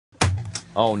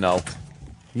Oh, no.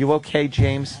 You okay,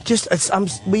 James? I'm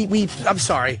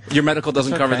sorry. Your medical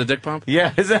doesn't cover the dick pump?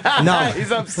 Yeah. No.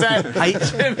 He's upset.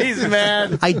 Jimmy's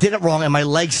mad. I did it wrong, and my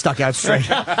leg stuck out straight.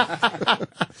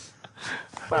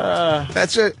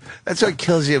 That's what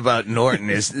kills you about Norton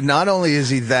is not only is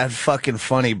he that fucking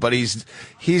funny, but he's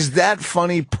that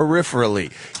funny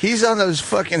peripherally. He's on those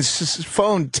fucking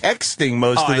phone texting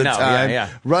most of the time,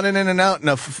 running in and out.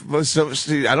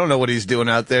 I don't know what he's doing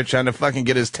out there trying to fucking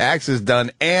get his taxes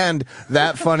done, and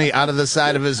that funny out of the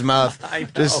side of his mouth. I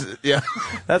know.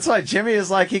 That's why Jimmy is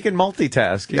like he can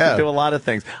multitask. He can do a lot of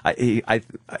things.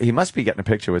 He must be getting a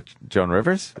picture with Joan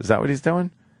Rivers. Is that what he's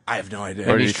doing? I have no idea.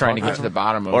 Or he's trying to get to the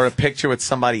bottom of... Or a picture with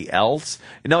somebody else.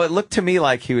 It looked to me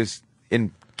like he was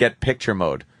in get picture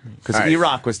mode. Because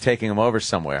E-Rock was taking him over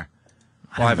somewhere.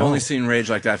 Well, I've only seen rage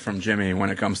like that from Jimmy when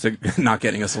it comes to not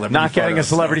getting a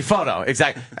celebrity photo.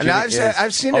 Exactly. And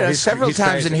I've seen it several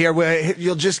times in here where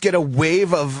you'll just get a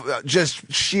wave of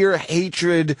just sheer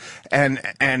hatred and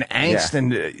angst.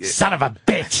 And son of a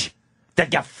bitch.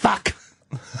 Did you fuck?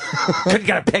 Couldn't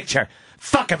get a picture.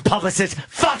 Fucking publicist.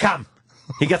 Fuck him.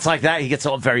 He gets like that. He gets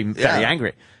all very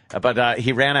angry. But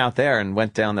he ran out there and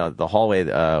went down the hallway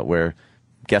where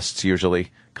guests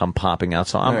usually come popping out.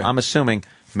 So I'm assuming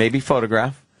maybe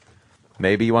photograph.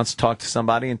 Maybe he wants to talk to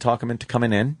somebody and talk him into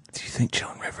coming in. Do you think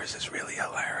Joan Rivers is really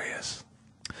hilarious?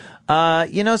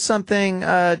 You know something,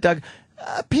 Doug?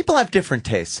 People have different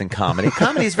tastes in comedy.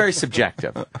 Comedy is very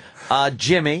subjective.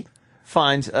 Jimmy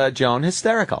finds Joan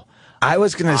hysterical. I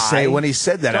was going to say, when he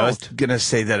said that, I was going to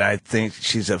say that I think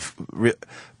she's and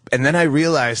then I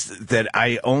realized that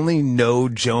I only know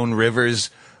Joan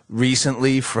Rivers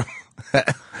recently from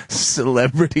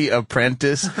Celebrity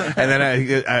Apprentice. And then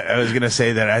I was going to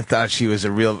say that I thought she was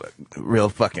a real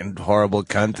fucking horrible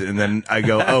cunt. And then I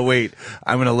go, oh, wait,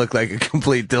 I'm going to look like a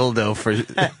complete dildo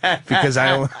because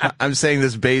I'm saying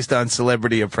this based on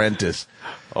Celebrity Apprentice.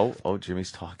 Oh,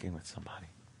 Jimmy's talking with somebody.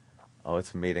 Oh,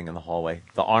 it's a meeting in the hallway.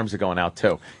 The arms are going out,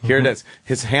 too. Here it is.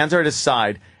 His hands are at his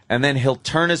side, and then he'll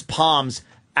turn his palms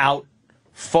out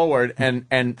forward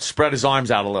and spread his arms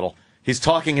out a little. He's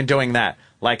talking and doing that.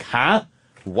 Like, huh?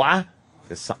 What?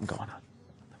 There's something going on.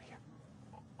 Let me hear.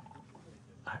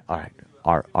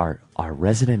 All right. Our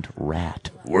resident rat.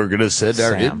 We're going to send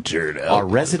our Sam, intern out. Our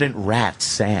resident rat,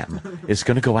 Sam, is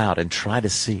going to go out and try to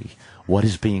see what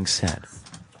is being said.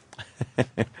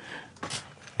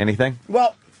 Anything?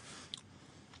 Well...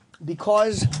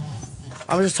 Because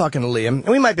I was just talking to Liam, and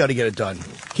we might be able to get it done.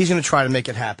 He's going to try to make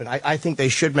it happen. I think they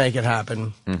should make it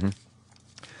happen. Mm-hmm.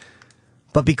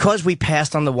 But because we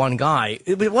passed on the one guy,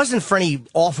 it wasn't for any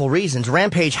awful reasons.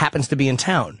 Rampage happens to be in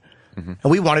town. Mm-hmm.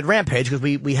 And we wanted Rampage because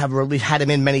we've had him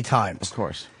in many times. Of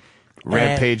course.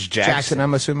 Rampage Jackson,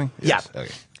 I'm assuming? Yes. Yeah.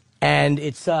 Okay. And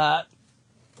it's... For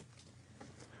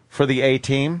the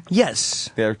A-Team?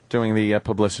 Yes. They're doing the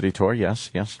publicity tour,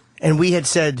 yes. And we had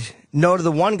said no to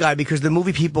the one guy because the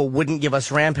movie people wouldn't give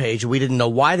us Rampage. We didn't know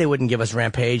why they wouldn't give us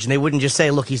Rampage, and they wouldn't just say,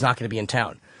 look, he's not going to be in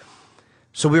town.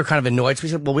 So we were kind of annoyed. So we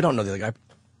said, well, we don't know the other guy.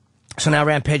 So now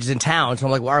Rampage is in town. So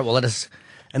I'm like, well, all right, well, let us...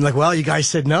 And like, well, you guys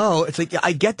said no. It's like,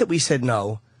 I get that we said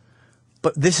no,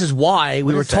 but this is why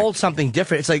we were told something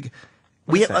different. It's like,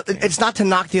 it's not to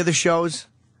knock the other shows,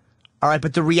 all right,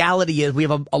 but the reality is we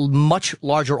have a much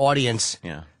larger audience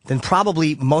than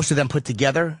probably most of them put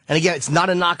together. And again, it's not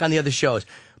a knock on the other shows,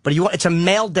 but it's a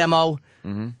male demo.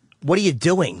 Mm-hmm. What are you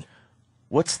doing?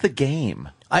 What's the game?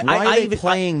 Why are they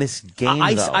playing this game,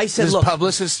 though? I said, this look,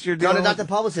 publicist you're dealing no, not the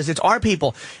publicist. It's our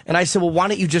people. And I said, well, why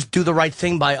don't you just do the right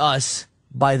thing by us,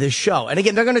 by this show? And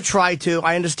again, they're going to try to.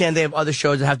 I understand they have other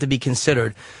shows that have to be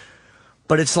considered.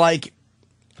 But it's like,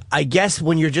 I guess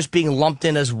when you're just being lumped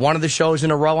in as one of the shows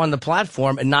in a row on the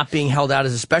platform and not being held out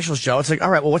as a special show, it's like, all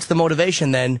right, well, what's the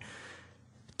motivation then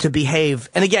to behave?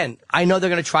 And again, I know they're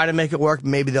going to try to make it work.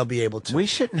 Maybe they'll be able to. We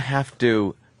shouldn't have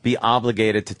to be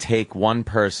obligated to take one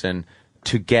person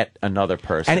to get another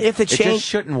person. And if it just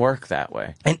shouldn't work that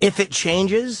way. And if it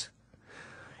changes,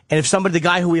 and if somebody, the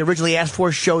guy who we originally asked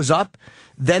for, shows up,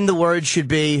 then the word should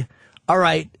be, all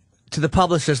right, to the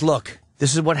publicist, look,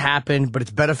 this is what happened, but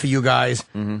it's better for you guys.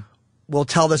 Mm-hmm. We'll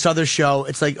tell this other show.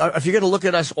 It's like, if you're going to look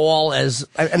at us all as,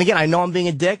 and again, I know I'm being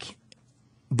a dick,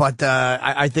 but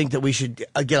I think that we should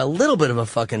get a little bit of a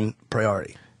fucking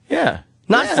priority. Yeah.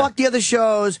 Not fuck the other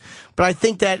shows, but I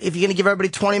think that if you're going to give everybody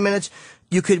 20 minutes,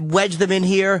 you could wedge them in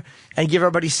here and give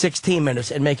everybody 16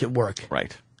 minutes and make it work.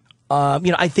 Right.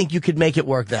 I think you could make it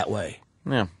work that way.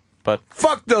 Yeah. But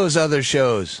fuck those other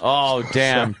shows. Oh,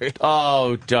 damn.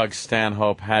 Oh, Doug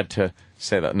Stanhope had to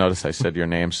say that. Notice I said your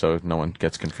name so no one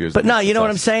gets confused. But no, you know what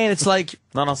I'm saying? It's like...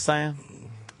 No, I'm saying?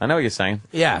 I know what you're saying.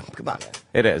 Yeah, come on, man.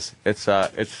 It is. It's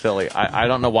silly. I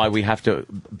don't know why we have to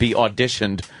be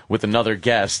auditioned with another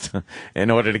guest in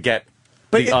order to get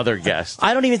the other guest.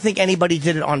 I don't even think anybody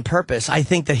did it on purpose. I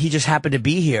think that he just happened to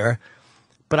be here.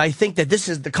 But I think that this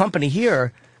is the company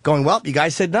here going, well, you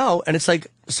guys said no. And it's like,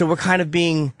 so we're kind of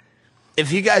being...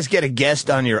 If you guys get a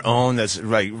guest on your own that's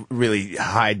like really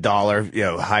high dollar,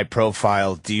 high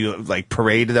profile, do you like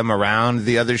parade them around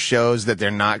the other shows that they're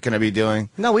not going to be doing?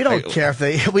 No, we don't care if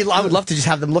they. I would love to just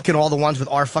have them look at all the ones with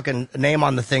our fucking name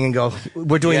on the thing and go,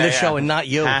 "We're doing this show and not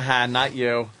you." Not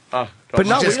you. But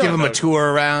no, just give them a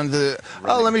tour around the.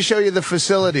 Oh, let me show you the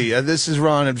facility. This is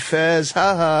Ron and Fez.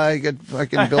 I got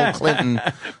fucking Bill Clinton,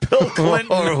 Bill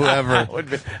Clinton, or whoever.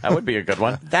 That would be a good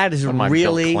one. That is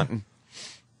really. Bill Clinton.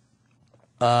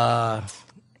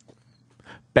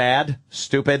 Bad,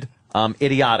 stupid,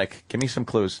 idiotic. Give me some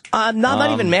clues. No, I'm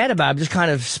not even mad about it. I'm just kind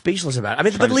of speechless about it. I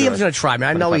mean, but Liam's going to try,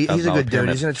 man. I know he's a good dude.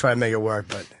 He's going to try and make it work,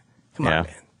 but come on,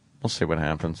 man. We'll see what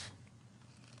happens.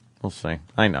 We'll see.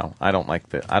 I know. I don't like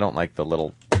the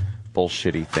little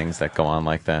bullshitty things that go on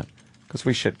like that, because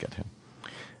we should get him.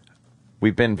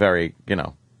 We've been very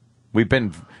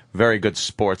good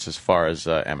sports as far as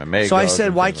MMA So goes. I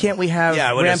said, why can't we have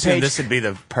Rampage? This would be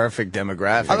the perfect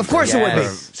demographic. Of course it would be.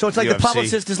 So it's like UFC. The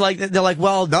publicist is like, they're like,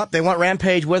 well, no, they want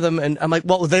Rampage with them. And I'm like,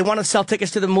 well, they want to sell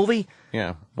tickets to the movie?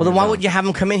 Yeah. Well, then why wouldn't you have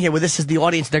them come in here where this is the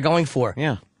audience they're going for?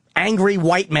 Yeah. Angry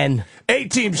white men.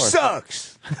 A-Team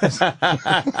sucks. But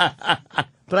I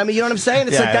mean, you know what I'm saying?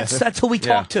 It's like, that's who we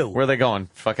talk to. Where are they going?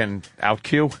 Fucking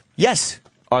OutQ? Yes.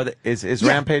 Is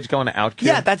Rampage going to OutQ?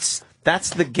 Yeah, that's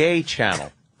the gay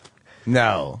channel.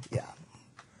 No. Yeah.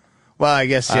 Well, I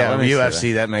guess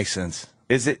UFC. That makes sense.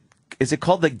 Is it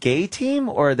called the gay team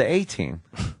or the A team?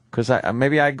 Because I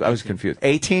was confused.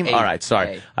 A team. All right,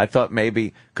 sorry. A. I thought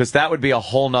maybe because that would be a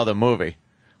whole nother movie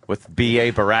with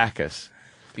B.A. Baracus.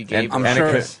 I'm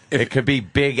sure it could be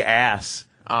Big Ass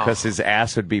because his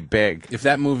ass would be big. If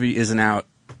that movie isn't out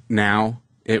now,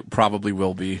 it probably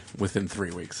will be within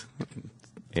 3 weeks.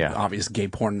 Yeah. Obvious gay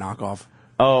porn knockoff.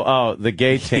 Oh, the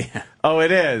gay team. Yeah. Oh,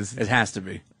 it is. It has to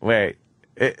be. Wait.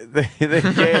 The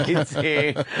gay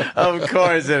team. Of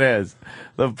course it is.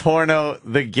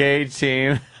 The gay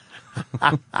team.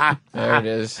 There it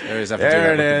is. They always have to do that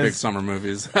with the big summer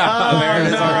movies. Oh, there it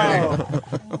is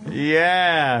already.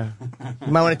 Yeah.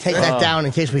 You might want to take that down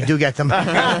in case we do get them.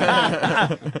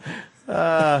 And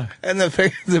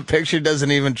the picture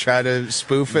doesn't even try to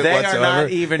spoof it whatsoever. They are not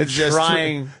even it's just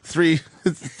trying. Three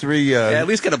at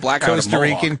least get a black Costa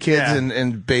Rican kids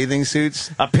in bathing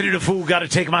suits. I pity the fool, gotta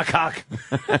take my cock.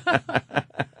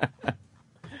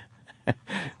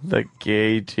 The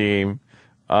gay team.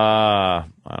 I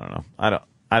don't know.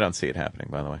 I don't see it happening,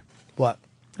 by the way. What?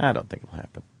 I don't think it'll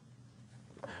happen.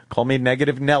 Call me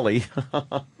Negative Nelly.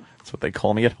 That's what they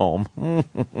call me at home.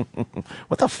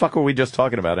 What the fuck were we just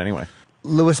talking about anyway?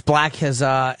 Lewis Black has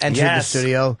entered the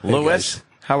studio. Lewis,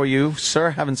 how are you, sir?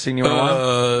 Haven't seen you in a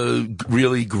while.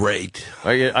 Really great.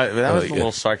 That was a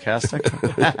little sarcastic.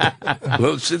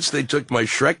 Well, since they took my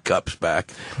Shrek cups back.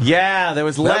 Yeah, there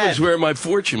was lead. That was where my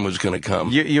fortune was going to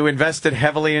come. You invested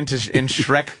heavily in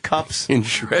Shrek cups? In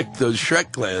Shrek, those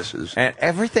Shrek glasses. And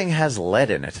everything has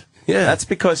lead in it. Yeah. That's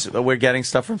because we're getting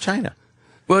stuff from China.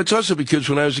 Well, it's also because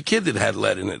when I was a kid, it had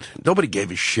lead in it. Nobody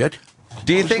gave a shit.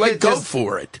 Do you think go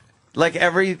for it? Like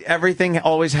everything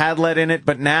always had lead in it,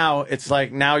 but now it's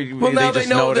like now they just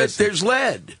know notice that there's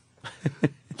lead.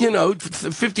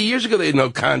 50 years ago, they had no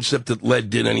concept that lead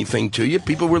did anything to you.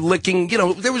 People were licking,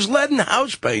 there was lead in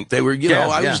house paint. They were,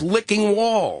 I was licking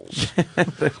walls.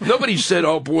 Nobody said,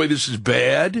 oh boy, this is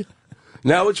bad.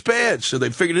 Now it's bad, so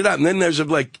they figured it out. And then there's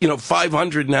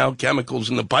 500 now chemicals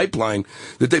in the pipeline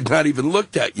that they've not even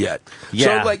looked at yet.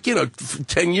 Yeah. So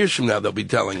 10 years from now, they'll be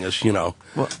telling us,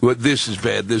 this is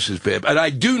bad, this is bad. And I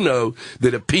do know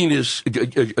that a penis,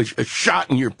 a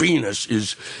shot in your penis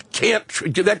can't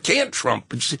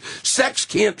trump. Sex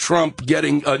can't trump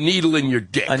getting a needle in your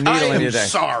dick. A needle in your dick.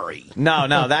 Sorry. No,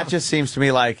 that just seems to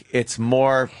me like it's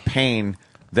more pain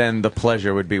than the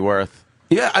pleasure would be worth.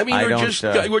 Yeah, I mean,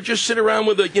 we're just sitting around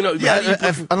with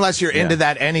unless you're into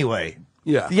that anyway.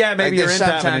 Yeah, maybe you're into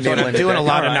sometimes when I'm doing a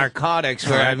lot of narcotics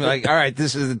where I'm like, all right,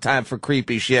 this is the time for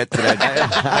creepy shit.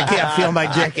 I can't feel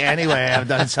my dick anyway. I've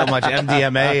done so much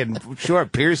MDMA and sure,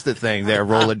 pierce the thing there,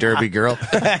 roller derby girl.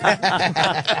 Yeah,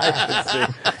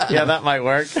 that might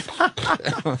work.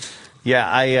 Yeah,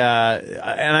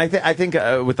 I think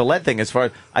with the lead thing,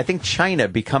 I think China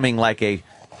becoming like a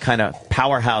kind of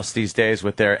powerhouse these days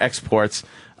with their exports.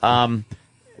 Everything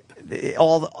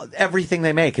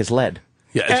they make is lead.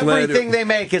 Yeah, everything they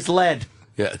make is lead.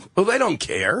 Yeah. Well, they don't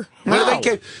care. No. What do they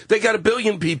care? They got 1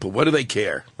 billion people. What do they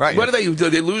care? Right. What do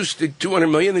they lose 200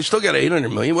 million? They still got 800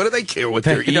 million. What do they care what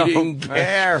they're eating? Don't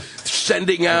care.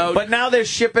 Sending out. But now they're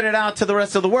shipping it out to the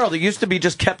rest of the world. It used to be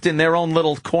just kept in their own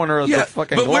little corner of the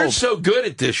fucking but globe. we're so good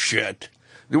at this shit.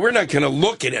 We're not going to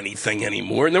look at anything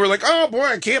anymore. And they were like, oh, boy,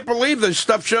 I can't believe this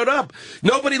stuff showed up.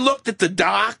 Nobody looked at the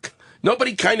doc.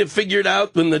 Nobody kind of figured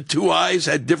out when the two eyes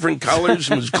had different colors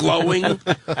and was glowing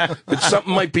that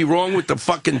something might be wrong with the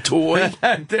fucking toy.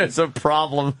 There's a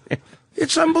problem.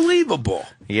 It's unbelievable.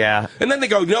 Yeah. And then they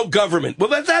go, no government. Well,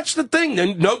 that's the thing.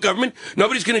 Then no government.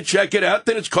 Nobody's going to check it out.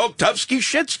 Then it's called Tufsky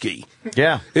Shitsky.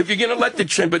 Yeah. If you're going to let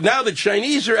but now the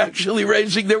Chinese are actually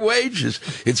raising their wages.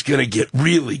 It's going to get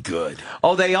really good.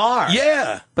 Oh, they are?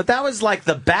 Yeah. But that was like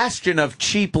the bastion of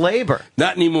cheap labor.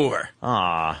 Not anymore.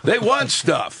 Ah. They want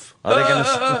stuff. Are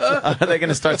they going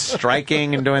to start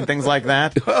striking and doing things like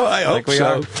that? Oh, I hope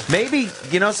so. Maybe,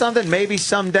 you know something? Maybe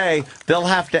someday they'll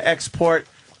have to export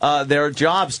their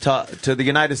jobs to the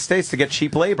United States to get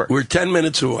cheap labor. We're 10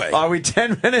 minutes away. Are we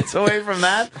 10 minutes away from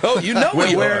that? Oh, you know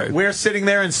we are. We're sitting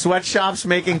there in sweatshops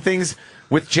making things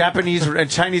with Japanese and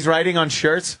Chinese writing on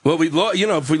shirts. Well,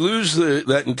 if we lose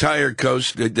that entire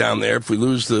coast down there, if we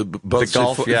lose the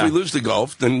Gulf, if we lose the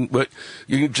Gulf, then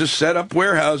you can just set up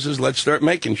warehouses. Let's start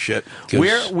making shit.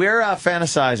 We're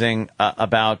fantasizing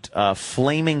about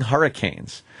flaming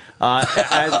hurricanes.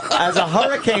 As a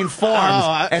hurricane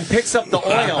forms and picks up the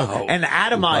oil and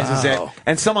atomizes it,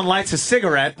 and someone lights a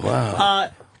cigarette,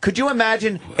 could you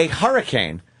imagine a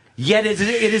hurricane, yet it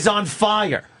is on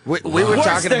fire? We were Worse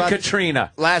talking than about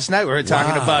Katrina. Last night we were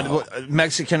talking about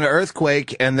Mexican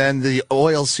earthquake and then the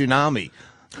oil tsunami.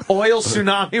 Oil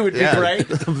tsunami would be great,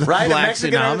 right? Black a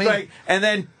Mexican tsunami. earthquake, and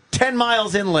then 10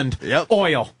 miles inland,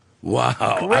 oil.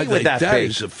 Wow, Great would that that be?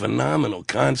 is a phenomenal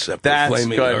concept. That's of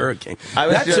flaming good. hurricane.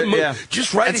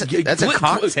 Just write it. That's a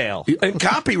cocktail. And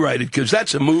copyright it because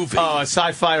that's a movie. Oh, a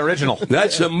sci-fi original.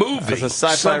 That's a movie. That's a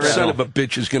sci-fi Some original. son of a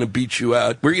bitch is going to beat you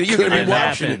out. You're going to be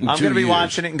watching it. I'm going to be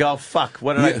watching it and go, "Fuck!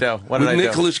 What did I do? What did I do?"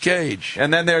 Nicolas Cage.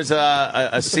 And then there's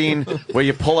a scene where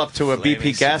you pull up to a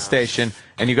BP gas station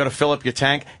and you go to fill up your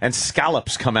tank, and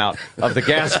scallops come out of the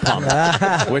gas pump,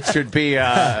 which should be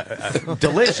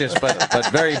delicious, but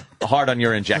very hard on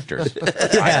your injectors.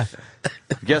 Yeah.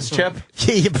 Yes, Chip?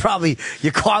 Yeah,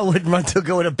 your car wouldn't run to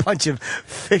go with a bunch of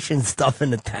fish and stuff in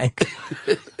the tank.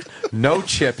 No,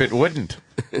 Chip, it wouldn't.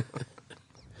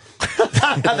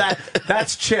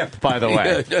 That's Chip, by the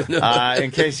way. In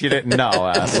case you didn't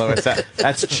know, Louis,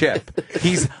 that's Chip.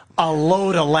 He's a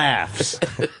load of laughs.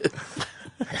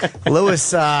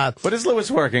 Louis, what is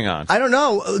Louis working on? I don't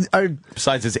know.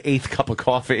 Besides his 8th cup of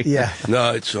coffee. Yeah.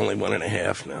 No, it's only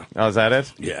 1.5 now. Oh, is that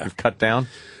it? Yeah. You've cut down?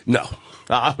 No.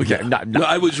 Okay. Yeah. No,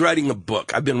 I was writing a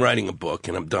book. I've been writing a book,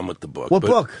 and I'm done with the book. What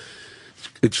book?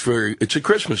 It's a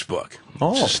Christmas book.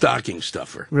 Oh. It's a stocking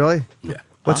stuffer. Really? Yeah.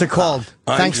 What's it called?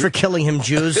 Thanks for killing him,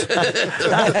 Jews.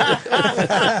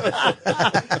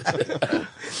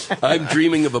 I'm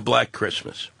dreaming of a black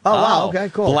Christmas. Oh, wow. Okay,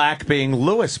 cool. Black being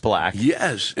Louis Black.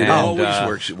 Yes. It And, always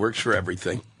works. It works for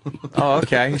everything. Oh,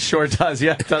 okay. Sure does.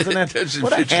 Yeah, doesn't it?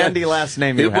 What a handy last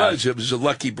name you have. It was a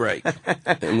lucky break.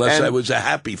 Unless I was a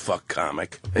happy fuck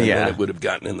comic. And then it would have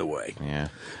gotten in the way. Yeah.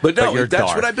 But no, you're that's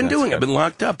dark. what I've been doing. Good. I've been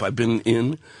locked up. I've been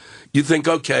in. You think,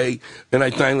 okay, and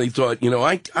I finally thought,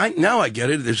 I now I get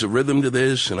it. There's a rhythm to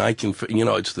this, and I can,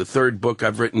 it's the 3rd book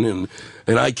I've written, and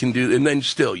I can do. And then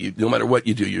still, no matter what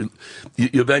you do, you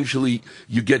eventually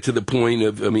you get to the point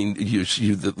of,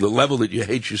 the level that you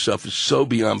hate yourself is so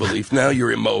beyond belief. Now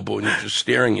you're immobile and you're just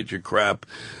staring at your crap,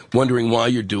 wondering why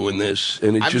you're doing this,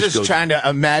 and I'm just trying to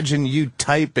imagine you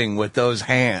typing with those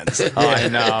hands. Oh, I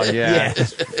know. Yeah.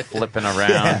 Just flipping around.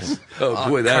 Yes. Oh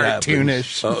boy, that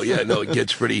cartoonish. Happens. Oh yeah, no, it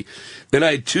gets pretty. Then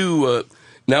I had two.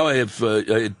 Now I had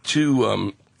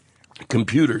two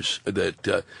computers that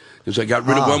because I got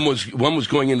rid of one was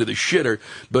going into the shitter,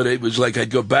 but it was like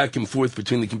I'd go back and forth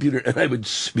between the computer, and I would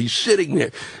be sitting there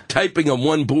typing on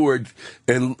one board,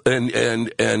 and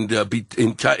not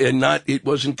it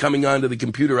wasn't coming onto the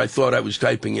computer I thought I was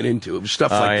typing it into. It was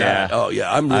stuff like that. Oh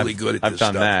yeah, I'm really good at this stuff.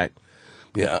 I've done that.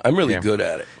 Yeah, I'm really good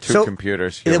at it. Two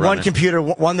computers. The one computer,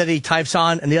 one that he types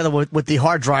on, and the other with the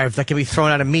hard drive that can be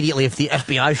thrown out immediately if the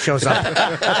FBI shows up.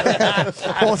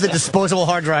 Or with a disposable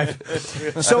hard drive.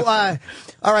 So,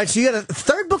 all right, so you had a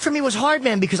 3rd book for me was hard,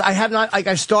 man, because I have not,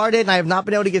 I started and I have not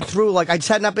been able to get through. I just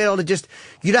had not been able to just,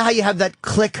 you know how you have that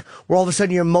click where all of a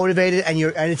sudden you're motivated and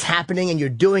it's happening and you're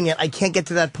doing it. I can't get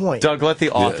to that point. Doug, let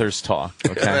the authors talk,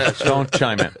 okay? Don't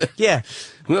chime in. Yeah.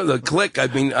 Well, the click, I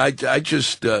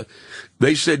just,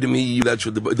 they said to me, that's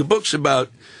what the book's about,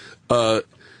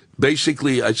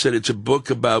 basically, I said it's a book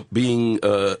about being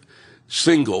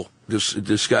single,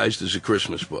 disguised as a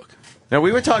Christmas book. Now,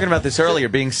 we were talking about this earlier,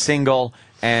 being single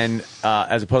and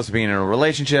as opposed to being in a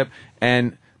relationship.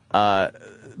 And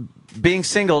being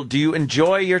single, do you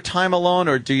enjoy your time alone,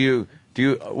 or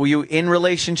were you in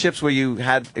relationships where you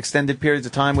had extended periods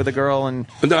of time with a girl? And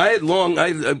no, I had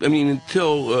I mean,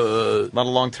 until a lot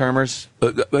of long-termers.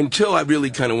 Until I really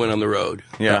kind of went on the road.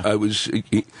 Yeah, I went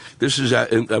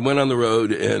on the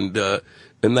road,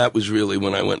 and that was really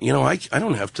when I went, I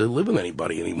don't have to live with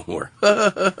anybody anymore.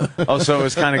 Oh, so it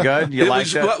was kind of good? You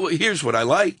liked it? Well, here's what I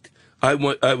liked. I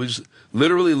was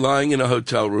literally lying in a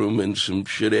hotel room in some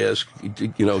shit-ass,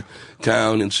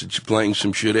 town and playing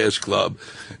some shit-ass club,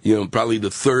 probably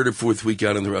the third or fourth week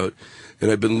out on the road.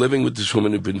 And I've been living with this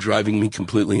woman who'd been driving me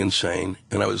completely insane.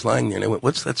 And I was lying there, and I went,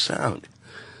 what's that sound?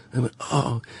 I went,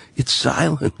 oh, it's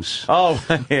silence. Oh,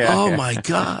 yeah. Oh, my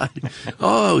God.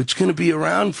 Oh, it's going to be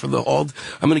around for I'm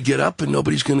going to get up, and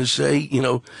nobody's going to say,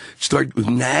 start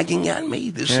nagging at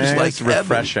me. This is like heaven.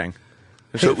 Refreshing.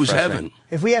 So it was heaven.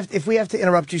 If we have to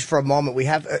interrupt you for a moment, we're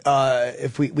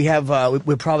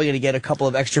probably going to get a couple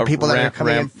of extra people that are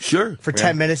coming in for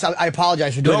 10 minutes. I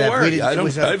apologize for doing that. Don't worry. I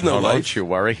have no life. Don't you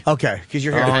worry. Okay, because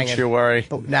you're here hanging. Don't you worry.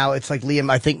 But now it's like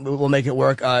Liam. I think we'll make it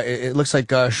work. It looks like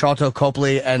Sharito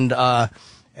Copley and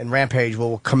Rampage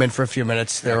will come in for a few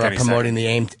minutes. They're promoting the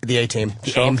A team.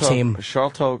 The AIM team.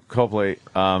 Sharito Copley,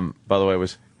 by the way,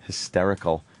 was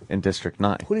hysterical in District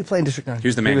 9. Who did he play in District 9? He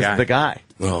was the main guy. The guy.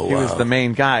 Oh, wow. He was the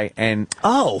main guy. And,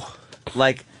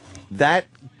 like, that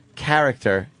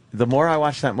character, the more I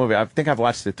watch that movie, I think I've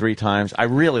watched it 3 times. I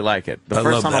really like it. The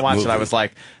first time I watched it, I was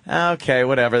like, okay,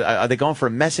 whatever. Are they going for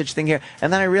a message thing here?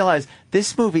 And then I realized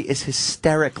this movie is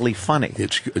hysterically funny.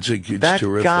 It's terrific. That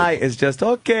guy is just,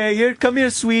 okay, come here,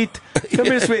 sweet. Come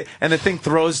here, sweet. And the thing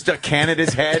throws a can at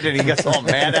his head, and he gets all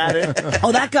mad at it.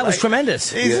 Oh, that guy was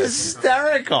tremendous. He's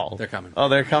hysterical. They're coming. Oh,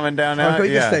 they're coming down now?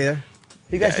 Okay, you can stay there.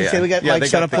 You guys can stay. We got Mike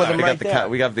set up with them right there.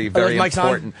 We got the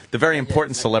very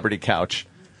important celebrity couch.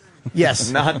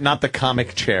 Yes. Not the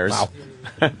comic chairs. Wow.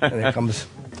 There comes.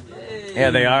 Yeah,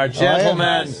 they are.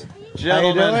 Gentlemen.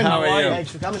 Gentlemen, how are you?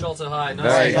 Thanks for coming. Shelter, hi.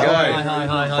 Very good.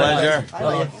 Hi. Pleasure.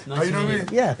 How you doing?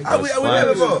 Yeah. We got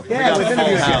a full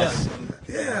house.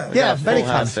 Yeah, many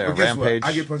times. There, Well, guess what? Rampage.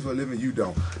 I get punched for a living, you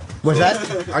don't. What's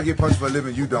that? I get punched for a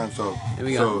living, you don't. So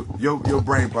your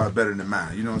brain part better than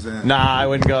mine. You know what I'm saying? Nah, I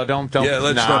wouldn't go. Don't. Yeah,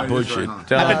 let's not push it.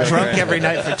 I've been drunk every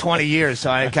night for 20 years, so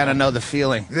I kind of know the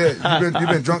feeling. Yeah, you've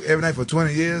been drunk every night for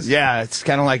 20 years? Yeah, it's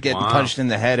kind of like getting punched in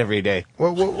the head every day.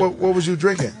 What was you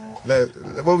drinking?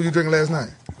 What were you drinking last night?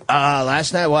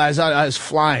 Last night, well, I was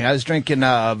flying. I was drinking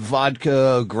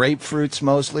vodka, grapefruits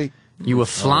mostly. You were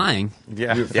flying?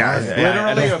 Yeah.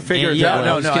 Literally a figure. Yeah, I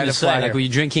No, was going to say, like, were you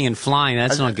drinking and flying?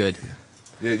 That's not good.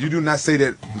 Yeah, you do not say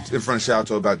that in front of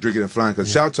Sharito about drinking and flying,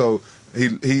 because Sharito,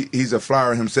 he's a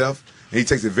flyer himself, and he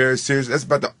takes it very serious. That's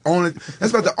about the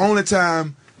only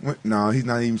time. No, he's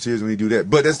not even serious when he do that.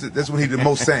 But that's when he's the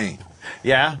most sane.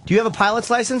 Yeah. Do you have a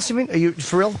pilot's license? You mean? Are you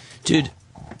for real? Dude,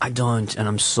 I don't, and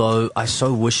I so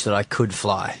wish that I could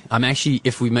fly. I'm actually,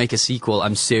 if we make a sequel,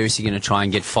 I'm seriously going to try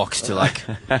and get Fox to, like,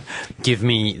 give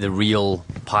me the real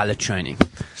pilot training.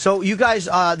 So you guys,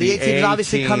 the A team is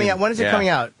obviously coming out. When is it coming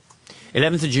out?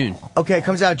 11th of June. Okay, it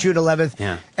comes out June 11th.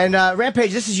 Yeah. And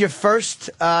Rampage, this is your first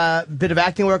bit of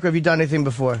acting work, or have you done anything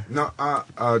before? No,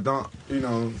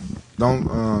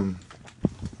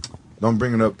 don't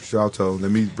bring it up, Sharito. Let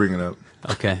me bring it up.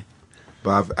 Okay. But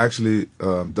I've actually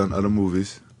done other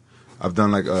movies. I've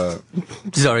done like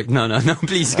Sorry, no,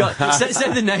 please, God,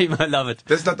 say the name. I love it.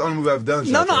 That's not the only movie I've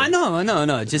done. No, Sharito. I know. I'm not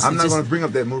going to bring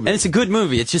up that movie. And it's a good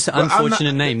movie. It's just an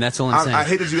unfortunate name. That's all I'm saying. I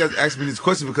hate that you guys ask me this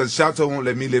question because Sharito won't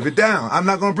let me live it down. I'm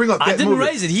not going to bring up that movie. I didn't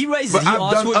raise it. He raised it. He I've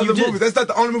asked done what other you did. movies. That's not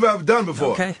the only movie I've done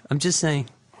before. Okay, I'm just saying.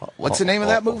 What's the name of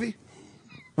that movie?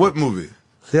 What movie?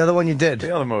 The other one you did.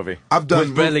 The other movie. I've done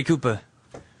With Bradley Cooper.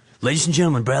 Ladies and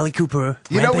gentlemen, Bradley Cooper.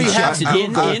 You know, we Rampage have-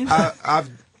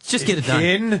 Jackson. Just get it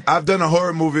done. I've done a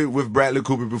horror movie with Bradley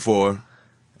Cooper before,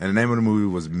 and the name of the movie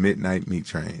was Midnight Meat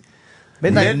Train.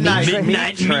 Midnight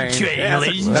Meat Train,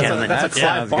 ladies and gentlemen. That's a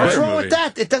Clive What's Barker wrong with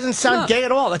that? It doesn't sound gay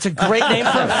at all. That's a great name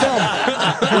for a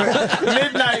film.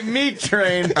 Midnight Meat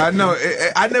Train. I know.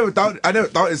 I never thought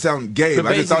it sounded gay.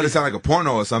 I just thought it sounded like a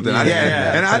porno or something. And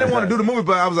I didn't want to do the movie,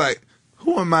 but I was like,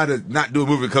 who am I to not do a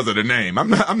movie because of the name? I'm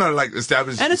not like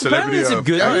established And it's celebrity. apparently it's a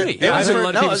good movie. It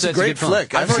was a great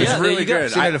flick. I've heard it's really good.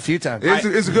 I've seen it a few times.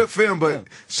 It's a good film, but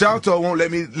Sharito won't let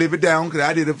me live it down because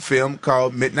I did a film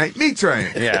called Midnight Meat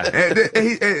Train. Yeah. And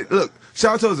look,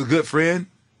 Sharito is a good friend,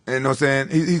 and you know what I'm saying?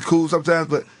 He's cool sometimes,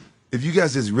 but if you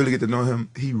guys just really get to know him,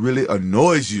 he really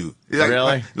annoys you.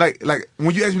 Like, like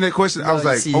when you asked me that question, I was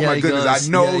like, oh my goodness, I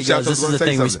know Shato's going to say this is the thing,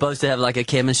 something. we're supposed to have like a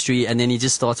chemistry, and then he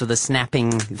just starts with a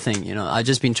snapping thing, you know. I've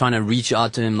just been trying to reach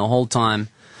out to him the whole time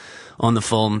on the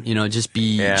film, you know, just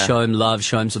show him love,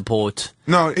 show him support.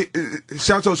 No,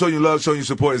 Shato showing you love, showing you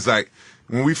support is like,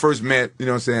 when we first met, you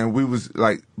know what I'm saying, we was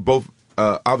like both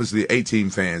obviously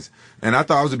A-Team fans. And I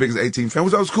thought I was the biggest A-Team fan,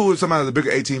 which I was cool if somebody was a bigger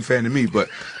A-Team fan than me. But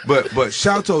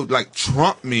Shato like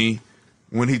trumped me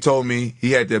when he told me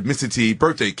he had the Mr. T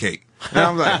birthday cake. And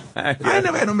I was like, I ain't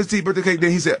never had no Mr. T birthday cake.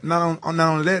 Then he said, not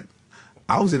only that,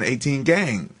 I was in the 18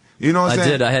 gang. You know what I'm saying?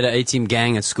 I did. I had an A-Team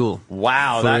gang at school.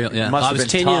 Wow. That must have I was been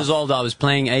 10 tough. years old. I was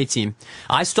playing A-Team.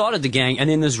 I started the gang, and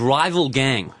then this rival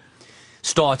gang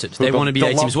started. They want to be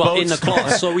A-Team as well in the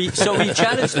class. So we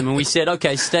challenged them, and we said,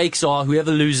 okay, stakes are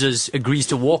whoever loses agrees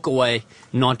to walk away,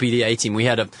 not be the A-Team.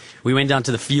 We went down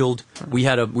to the field. We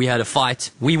had a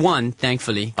fight. We won,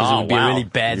 thankfully, because it would be a really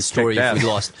bad story if we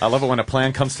lost. I love it when a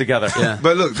plan comes together. Yeah.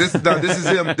 But look, this is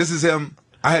him. This is him.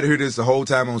 I had to hear this the whole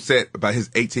time on set about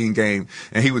his 18 game,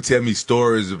 and he would tell me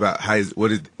stories about how what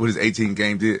his 18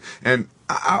 game did. And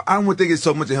I don't think it's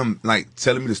so much of him like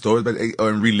telling me the stories about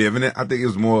or reliving it. I think it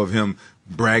was more of him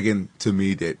bragging to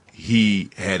me that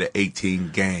he had an 18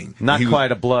 gang. Not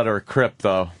quite a Blood or a Crip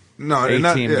though. No,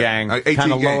 18 gang,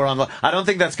 kind of lower on the. I don't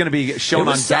think that's going to be shown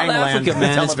on South Gangland Africa,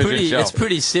 man. television show. It's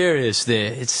pretty serious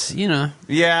there. It's, you know.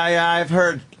 Yeah, I've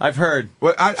heard.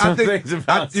 Well, I think things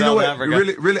about you know what?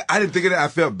 Africa. Really, I didn't think of that. I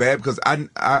felt bad because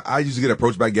I used to get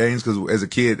approached by gangs because as a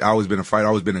kid I always been a fighter. I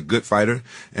always been a good fighter.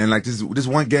 And like this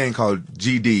one gang called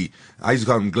GD. I used to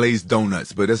call them glazed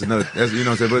donuts, but that's you know what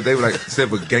I'm saying. But they were like said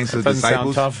for gangster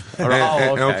disciples. Sound tough.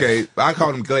 Okay, I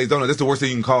call them glazed donuts. That's the worst thing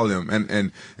you can call them.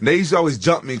 And they used to always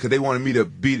jump me because they wanted me to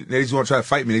beat. They used to want to try to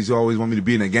fight me. They used to always want me to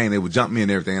be in a gang. They would jump me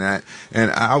and everything.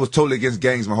 And I was totally against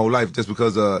gangs my whole life just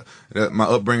because my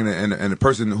upbringing and the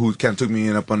person who kind of took me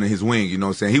in up under his wing. You know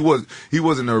what I'm saying? He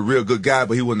wasn't a real good guy,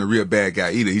 but he wasn't a real bad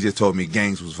guy either. He just told me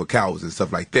gangs was for cowards and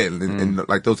stuff like that, and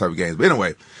like those type of gangs. But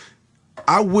anyway.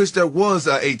 I wish there was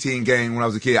an 18 gang when I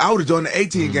was a kid. I would have joined the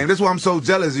 18 gang. That's why I'm so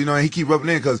jealous, you know, and he keep rubbing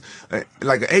in because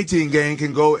like an 18 gang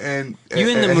can go and you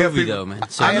in the movie people. though, man.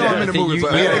 So I know I'm in the movie,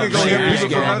 but they can go help people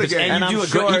from other gangs.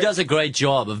 And he does a great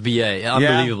job of BA.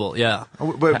 Unbelievable, yeah.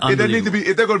 But if there need to be,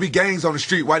 if there going to be gangs on the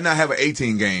street, why not have an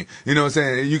 18 gang? You know what I'm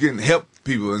saying? You can help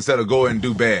people instead of go and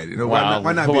do bad. You know, why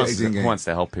not be an 18 gang? Who wants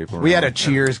to help people? We had a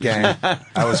Cheers gang.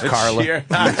 I was Carla. Cheers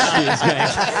gang.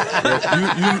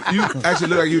 You actually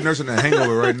look like you're nursing a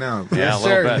hangover right now. Yeah, yes,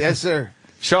 sir. Yes, sir.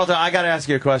 Charlotte, I got to ask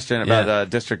you a question about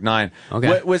District 9.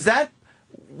 Okay. Was that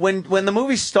when the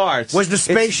movie starts? Was the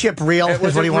spaceship real?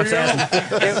 Is what he wants to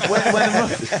ask.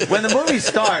 When the movie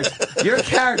starts, your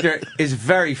character is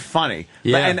very funny.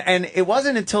 Yeah. And it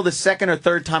wasn't until the second or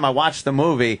third time I watched the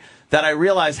movie that I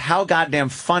realized how goddamn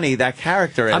funny that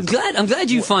character is. I'm glad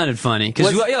you find it funny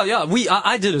because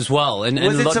I did as well. And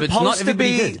was it not supposed to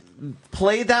be did.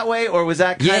 played that way, or was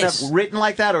that kind of written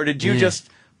like that, or did you just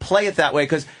play it that way?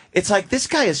 Because it's like this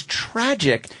guy is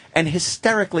tragic and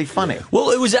hysterically funny.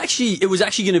 Well, it was actually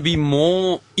going to be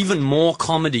even more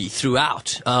comedy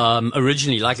throughout.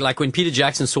 Originally, like when Peter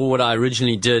Jackson saw what I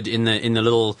originally did in the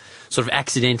little sort of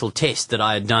accidental test that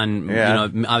I had done. Yeah.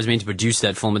 You know, I was meant to produce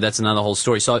that film, but that's another whole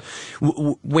story. So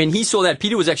when he saw that,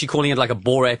 Peter was actually calling it like a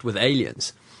Borat with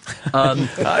aliens. It was.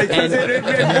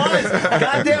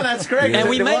 Goddamn, that's great. And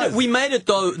we made it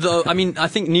though. I mean, I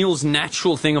think Neil's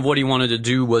natural thing of what he wanted to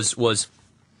do was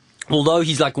although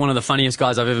he's like one of the funniest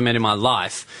guys I've ever met in my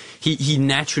life, he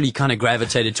naturally kind of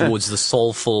gravitated towards the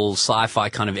soulful sci-fi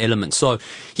kind of element. So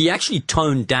he actually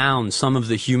toned down some of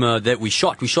the humor that we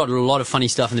shot. We shot a lot of funny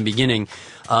stuff in the beginning.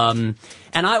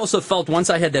 And I also felt once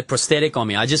I had that prosthetic on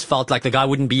me, I just felt like the guy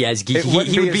wouldn't be as geeky.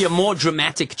 He would be a more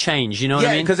dramatic change, you know what I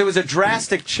mean? Yeah, because it was a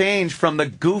drastic change from the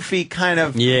goofy kind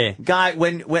of guy.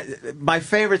 When my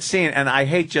favorite scene, and I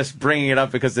hate just bringing it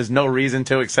up because there's no reason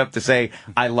to except to say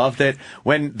I loved it,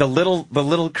 when the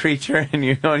little creature, and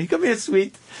you know, he could be a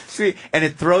sweet, and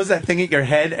it throws that thing at your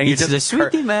head, and you just the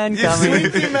sweetie man coming.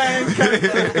 Sweetie man coming.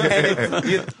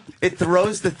 And it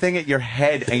throws the thing at your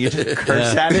head, and you just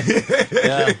curse at it.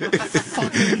 Yeah.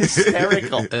 Fucking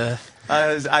hysterical.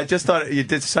 I just thought you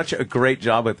did such a great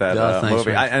job with that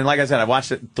movie. And like I said, I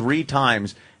watched it 3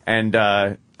 times, and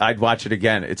I'd watch it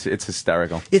again. It's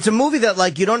hysterical. It's a movie that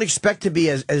like you don't expect to be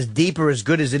as deep or as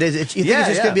good as it is. You think it's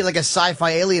just going to be like a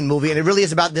sci-fi alien movie, and it really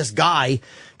is about this guy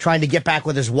trying to get back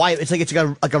with his wife. It's like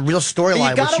a real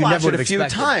storyline, which you never would have expected. You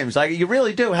got to watch it a few times. Like you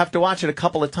really do have to watch it a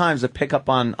couple of times to pick up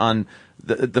on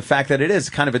the fact that it is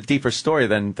kind of a deeper story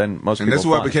than most people. And that's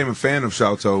why I find. became a fan of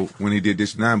Sharito when he did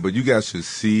District 9. But you guys should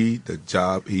see the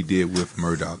job he did with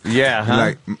Murdoch. Yeah,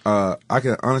 huh? Like I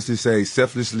can honestly say,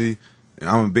 selflessly,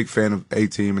 I'm a big fan of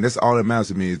A-Team, and that's all that matters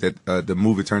to me is that the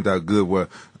movie turned out good, where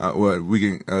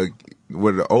we can.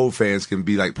 Where the old fans can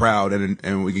be like proud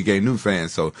and we can gain new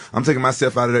fans. So I'm taking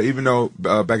myself out of there. Even though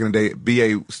back in the day,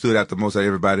 BA stood out the most out of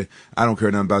everybody, I don't care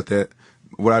nothing about that.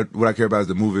 What I care about is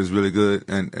the movie is really good,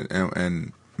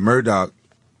 and Murdoch,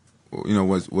 you know,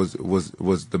 was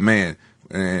the man.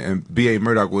 And B.A.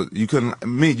 Murdoch was you couldn't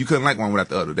like one without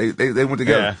the other. They went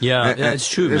together. Yeah, it's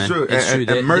true, man. It's true.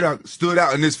 And Murdoch stood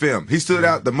out in this film. He stood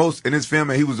out the most in this film,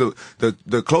 and he was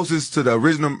the closest to the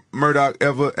original Murdoch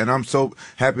ever. And I'm so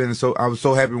happy, and I was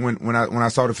so happy when I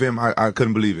saw the film. I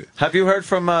couldn't believe it. Have you heard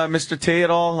from Mr. T at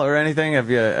all or anything? Have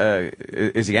you?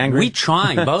 Is he angry? We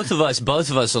trying. Both of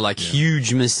us are like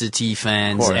huge Mr. T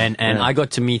fans, and I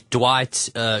got to meet Dwight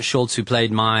Schultz, who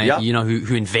played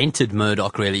who invented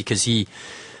Murdoch, really, because he.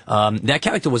 That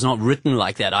character was not written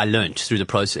like that. I learned through the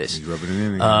process. He's rubbing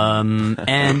it in.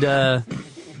 And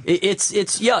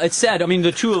it's sad. I mean,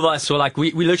 the two of us were like,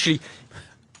 we literally.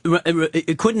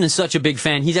 Quentin is such a big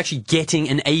fan. He's actually getting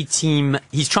an A-Team.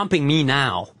 He's trumping me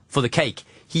now for the cake.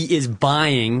 He is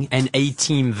buying an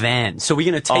A-Team van. So we're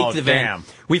going to take the van. Damn.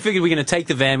 We figured we're going to take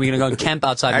the van. We're going to go and camp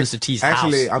outside Mr. T's house.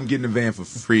 Actually, I'm getting the van for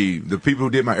free. The people who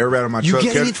did my air ride on my truck.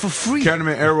 You getting it for free? Carrying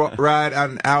me air ride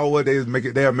out an hour. They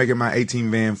are making my 18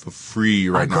 van for free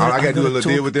right now. I got to do a little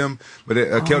deal with them, but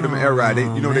kept them an air ride.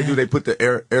 You know what they do? They put the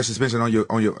air suspension on your.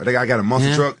 I got a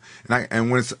monster truck, and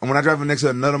when I drive next to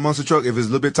another monster truck, if it's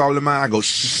a little bit taller than mine, I go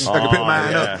shh. I can pick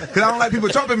mine up because I don't like people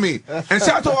trumping me. And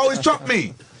Sharito always trump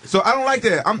me. So I don't like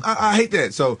that. I hate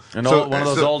that. So one of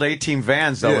those old 18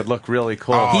 vans though would look really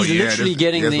cool. Oh, He's literally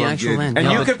getting the actual van.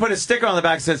 And you could put a sticker on the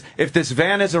back that says, "If this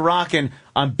van is a rockin',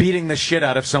 I'm beating the shit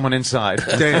out of someone inside."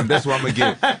 Damn, that's what I'm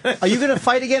gonna get. Are you gonna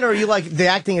fight again, or are you like the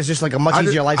acting is just like a much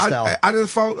easier lifestyle? I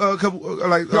just fought a couple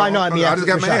No, I know. I mean, I just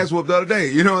got my ass whooped the other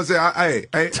day. You know what I'm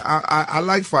saying? I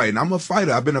like fighting. I'm a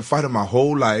fighter. I've been a fighter my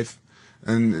whole life.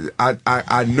 And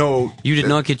I know you did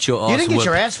not get your ass. You didn't get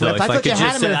your ass whipped. I thought you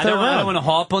had him in the third round. I don't want to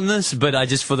harp on this, but I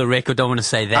just, for the record, don't want to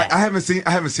say that. I haven't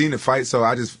seen the fight, so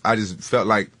I just felt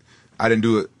like I didn't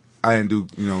do it. I didn't do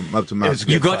up to my.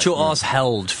 You got your ass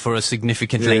held for a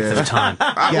significant length of time.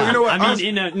 Well, you know what? I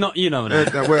mean,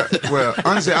 well,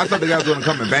 honestly, I thought the guy was going to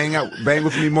come and bang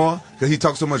with me more because he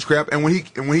talked so much crap. And when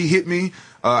he hit me,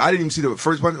 I didn't even see the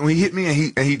first one. When he hit me and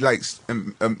he like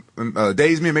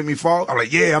dazed me and made me fall, I'm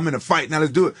like, yeah, I'm in a fight now.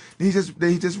 Let's do it. And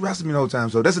he just wrestled me the whole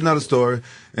time. So that's another story,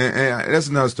 and that's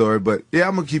another story. But yeah,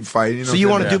 I'm gonna keep fighting. You know. So you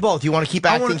want to do both? You want to keep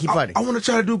acting, keep fighting? I want to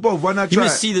try to do both. Why not try? You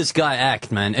must see this guy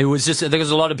act, man. It was just because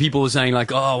a lot of people were saying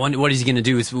like, oh, what is he gonna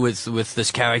do with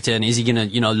this character, and is he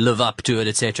gonna live up to it,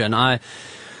 etc. And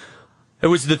it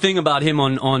was the thing about him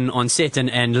on set,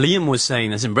 and Liam was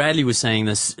saying this, and Bradley was saying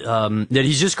this, that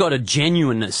he's just got a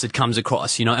genuineness that comes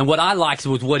across, And what I liked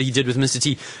with what he did with Mr.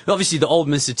 T, obviously the old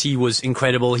Mr. T was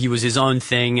incredible. He was his own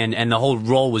thing, and the whole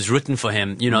role was written for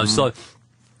him, So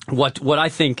what I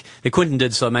think that Quentin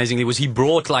did so amazingly was he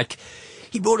brought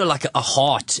a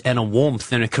heart and a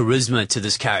warmth and a charisma to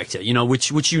this character,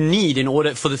 which you need in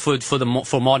order for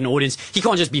a modern audience. He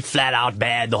can't just be flat out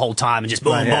bad the whole time and just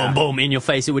boom, boom in your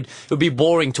face. It would be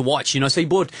boring to watch, So he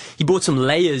brought some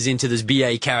layers into this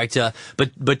BA character,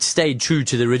 but stayed true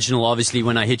to the original. Obviously,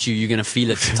 when I hit you, you're gonna feel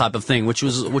it type of thing, which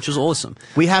was awesome.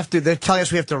 They're telling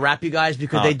us we have to wrap you guys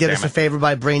because they did us a favor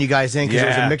by bringing you guys in because it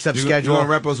was a mix-up schedule. You gonna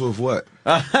wrap us with what?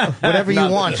 Whatever you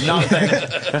want.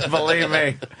 Nothing. Believe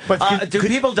me. But do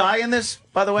people die in this,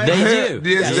 by the way? They do.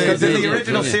 Yes, because in the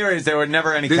original series, there were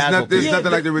never any casualties. There's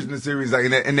nothing like the original series, like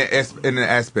in the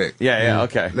aspect. Yeah,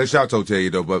 okay. Let Sharito tell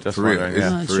you though, but Just for real,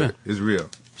 wondering, it's real.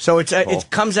 So it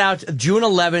comes out June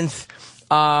 11th.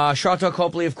 Sharito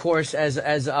Copley, of course, as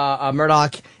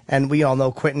Murdoch, and we all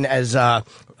know Quentin as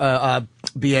B.A.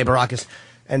 Baracus.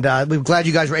 And we're glad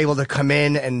you guys were able to come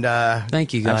in and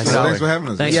thank you guys. Thanks for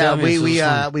having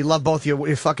us. We love both of you.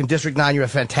 You're fucking District 9. You're a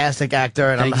fantastic actor,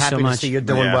 and I'm happy to see you're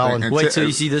doing well. And wait till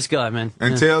you see this guy, man.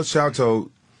 And tell Sharito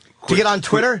to get on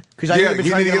Twitter because he need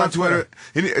to get on Twitter.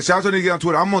 Sharito need to get on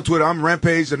Twitter. I'm on Twitter. I'm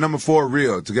Rampage the number 4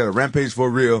 real together. Rampage 4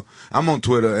 real. I'm on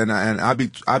Twitter, and I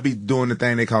be doing the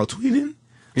thing they call tweeting.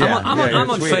 Yeah, I'm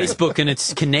on Facebook, and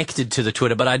it's connected to the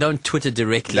Twitter, but I don't Twitter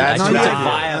directly. I Twitter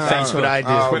via Facebook. I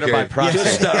do. Twitter by proxy.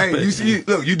 Hey,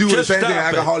 you do the same thing an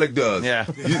alcoholic does. Yeah.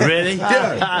 Really?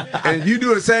 Yeah. And you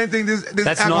do the same thing this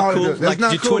That's alcoholic not cool. does. That's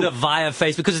not you cool. Twitter via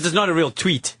Facebook because it's not a real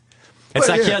tweet. It's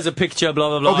Well, like he yeah. has a picture, blah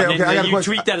blah blah. Okay, and okay, I got then a you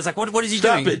question. tweet that. It's like, what is he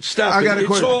Stop doing? it. Stop I got it. a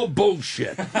question. It's all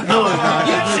bullshit. No, it's not.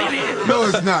 Yes, it is. No,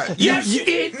 it's not. Yes, it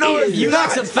is. You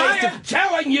got some I face to. am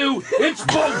telling you, it's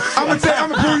bullshit. I'm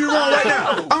gonna prove you wrong right now.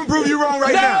 I'm gonna prove you wrong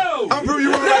right now. I'm gonna prove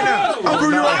you wrong right now. I'm gonna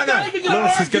prove you wrong right now.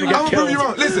 Lewis is gonna I'm gonna prove you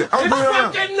wrong. Listen, I'm gonna prove you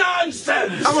wrong. Fucking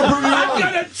nonsense. I'm gonna prove you wrong. I'm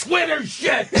gonna Twitter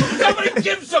shit. Nobody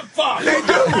gives a fuck. They do.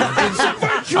 It's a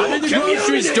virtual I'm in the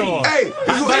grocery store. Hey,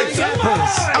 I'm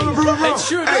gonna prove it wrong. It's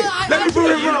true. Hey, let me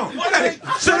prove it wrong. Hey,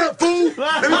 shut up, fool.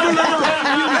 Let me prove it wrong.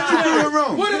 Let me prove it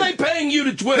wrong. What are they paying you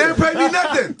to They Twitter? didn't pay me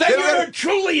nothing. Then They you're don't-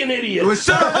 truly an idiot. Well,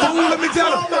 shut up, fool. Let me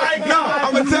tell them. No,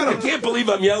 I'm gonna tell I them. can't believe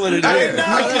I'm yelling at Hey, you.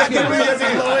 I can't believe that's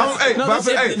it. Hey, No, but this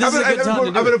is a good time to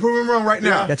I'm do gonna prove him wrong right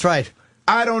now. That's right.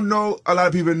 I don't know a lot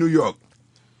of people in New York.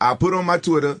 I put on my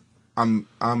Twitter, I'm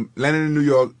landing in New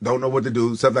York, don't know what to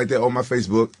do, stuff like that on my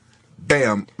Facebook.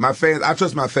 Bam, my fans. I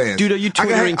trust my fans. Dude, are you I can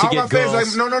Twittering hang- to all get my fans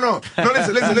girls? like no.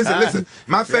 Listen.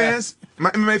 My fans,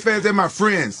 my MMA fans, they're my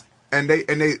friends, and they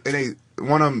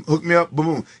one of them hooked me up.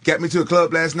 Boom, got me to a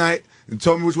club last night. And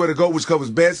told me which way to go, which club was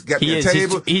best. Got me a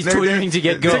table. He's Twittering to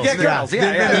get girls. To get girls,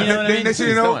 yeah. You know what I mean? Next thing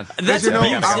you know, That's next thing you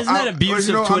know, abuse. Isn't that abuse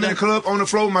you know, of I'm in Twitter? the club on the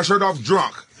floor with my shirt off,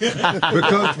 drunk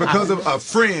because of a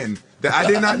friend that I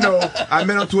did not know. I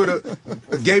met on Twitter,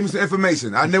 gave me some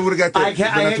information. I never would have got that.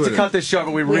 I hate to cut this short,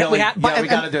 but we really, we got to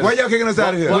do Why this. y'all kicking us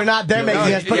out of here? We're not there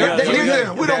making us.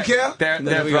 But We don't care.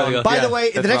 They're throwing- by the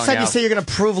way, the next time you out. say you're going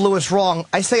to prove Lewis wrong,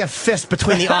 I say a fist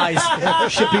between the eyes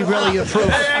should be really your proof.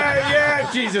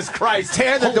 Yeah, Jesus Christ.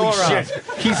 Tear the Holy door shit.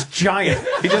 He's giant.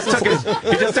 He just took his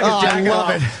jacket I love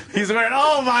off. it. He's wearing,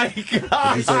 oh my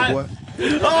God. He said what?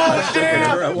 Oh,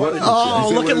 damn.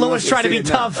 Oh, look at Lewis trying to be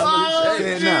tough. Oh,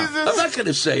 Say it now. I'm not going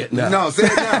to say it now. No, say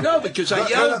it now. No, because I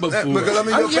yelled before. Because I'm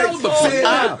in your I yelled face. before. Say it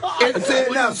now. Say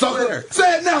it now, sucker.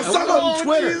 Say it now, sucker. Oh,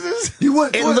 Twitter. Jesus. You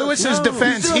want In Twitter? Lewis's No,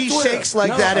 defense, you he still Twitter. shakes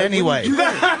like that anyway. You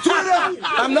want Twitter?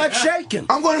 I'm not shaking.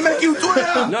 I'm going to make you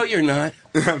Twitter. No, you're not.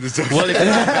 I'm just joking. Well,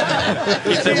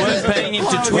 if they weren't paying him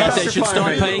to tweet, they should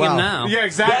start paying him now. Yeah,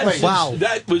 exactly. Wow.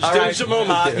 That was All there's right. a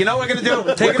moment there. You know what we're going to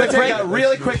do? We're going to take a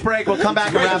really quick break. We'll come back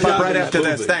and wrap up right after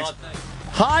this. Thanks.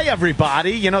 Hi,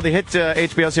 everybody. You know the hit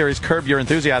HBO series Curb Your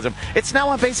Enthusiasm. It's now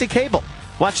on basic cable.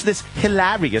 Watch this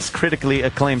hilarious, critically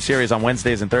acclaimed series on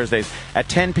Wednesdays and Thursdays at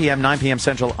 10 p.m., 9 p.m.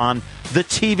 Central on the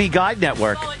TV Guide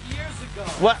Network.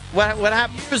 What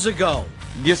happened? Years ago.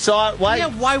 You saw it? Why? Yeah,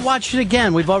 why watch it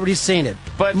again? We've already seen it.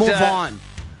 But, Move on.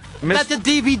 Got the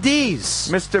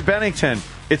DVDs. Mr. Bennington,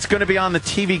 it's going to be on the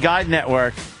TV Guide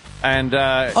Network. And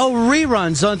Oh,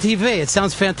 reruns on TV. It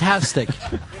sounds fantastic.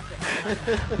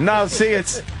 no, see,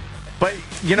 it's. But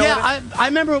you know Yeah, what? I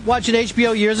remember watching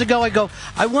HBO years ago. I go,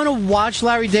 I want to watch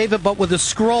Larry David, but with a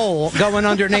scroll going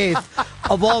underneath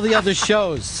of all the other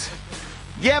shows.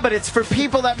 Yeah, but it's for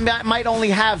people that might only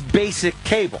have basic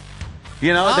cable.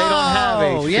 You know, they don't have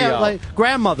HBO. Oh, yeah, like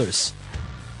grandmothers.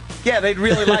 Yeah, they'd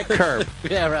really like Curb.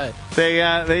 Yeah, right.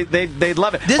 They'd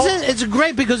love it. It's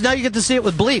great because now you get to see it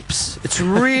with bleeps. It's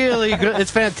really good.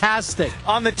 It's fantastic.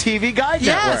 On the TV Guide Network.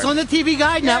 Yes, on the TV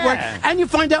Guide Network, and you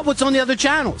find out what's on the other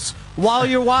channels while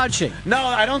you're watching. No,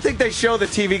 I don't think they show the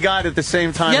TV Guide at the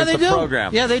same time as they the do.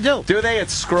 program. Yeah, they do. Do they? It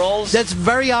scrolls? That's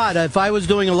very odd. If I was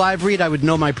doing a live read, I would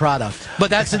know my product. But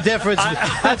that's the difference.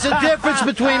 That's the difference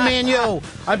between me and you.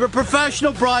 I'm a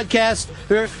professional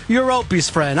broadcaster. You're Opie's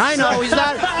friend. I know he's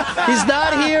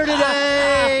not here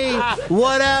today.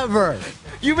 Whatever.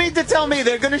 You mean to tell me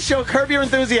they're going to show Curb Your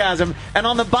Enthusiasm, and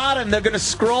on the bottom they're going to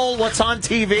scroll what's on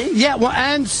TV? Yeah, well,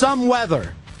 and some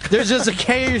weather. There's just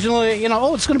occasionally,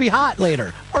 it's going to be hot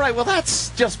later. All right, well, that's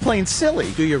just plain silly.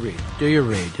 Do your read. It's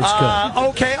good.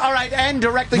 Okay, all right, and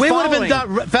directly We would following. have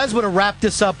been done. Fez would have wrapped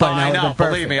this up by now. I It'd know, been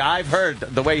perfect. believe me. I've heard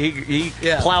the way he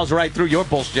Yeah. plows right through your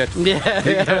bullshit. Yeah,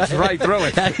 He gets right through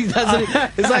it. He doesn't.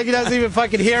 It's like he doesn't even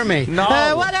fucking hear me. No.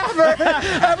 Whatever.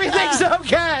 Everything's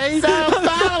okay. So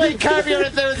following Curb Your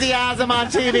Enthusiasm on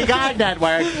TV Guide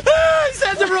Network. He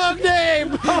said the wrong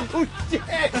name. Oh, shit.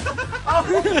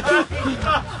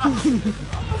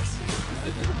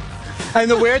 And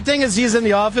the weird thing is he's in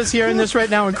the office hearing this right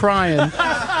now and crying.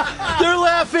 They're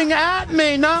laughing at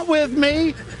me, not with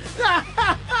me.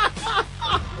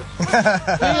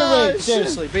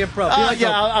 Seriously, be a pro.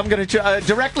 I'm going to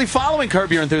directly following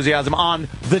Curb Your Enthusiasm on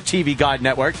the TV Guide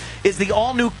Network is the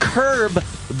all-new Curb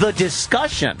the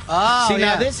Discussion. Oh, See,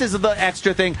 now yeah. this is the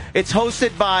extra thing. It's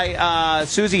hosted by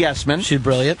Susie Essman. She's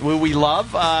brilliant. Who we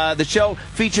love. The show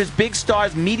features big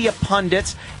stars, media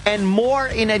pundits, and more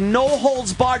in a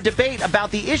no-holds-barred debate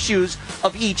about the issues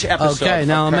of each episode. Okay,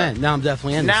 now of I'm Curb. in. Now I'm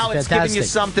definitely in. Now This it's is giving you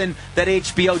fantastic. something that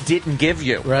HBO didn't give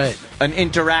you. Right. An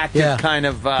interactive kind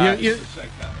of You-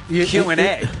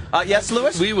 Q&A. Yes,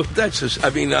 Lewis?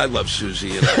 I love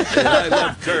Susie and I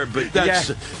love Curb, but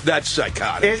that's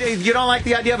psychotic. You don't like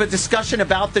the idea of a discussion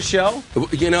about the show?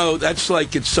 That's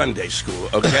like it's Sunday school,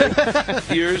 okay?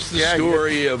 Here's the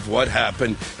story of what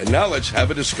happened, and now let's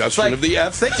have a discussion of the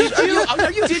ethics.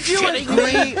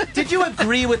 Did you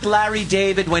agree with Larry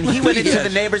David when he went into the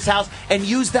neighbor's house and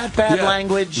used that bad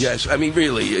language? Yes, I mean,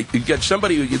 really, you got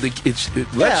somebody who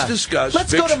let's discuss.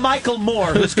 Let's go to Michael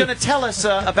Moore, who's going to tell us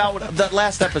about the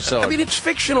last episode. I mean, it's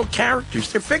fictional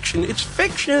characters. They're fiction. It's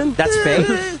fiction. That's fake?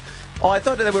 Oh, I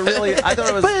thought they were really. I thought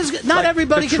it was. But not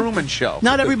everybody the Truman Show.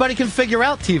 Not everybody can figure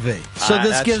out TV, so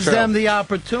this gives them the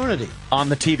opportunity on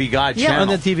the TV Guide channel. Yeah, on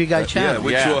the TV Guide channel,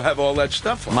 which will have all that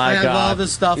stuff on. My God, all the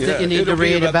stuff that you need to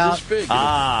read about.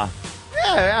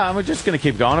 Yeah, we're just going to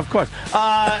keep going, of course.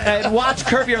 And watch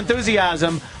Curb Your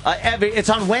Enthusiasm. It's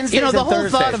on Wednesdays and the whole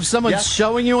Thursdays. thought of someone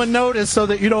showing you a notice so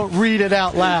that you don't read it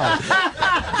out loud.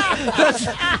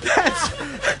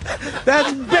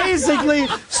 That's basically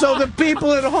so the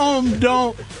people at home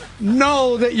don't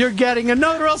know that you're getting a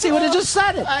note, or else he would have just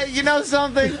said it. You know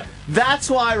something?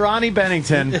 That's why Ronnie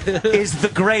Bennington is the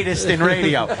greatest in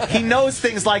radio. He knows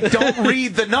things like don't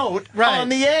read the note on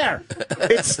the air.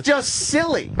 It's just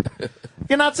silly.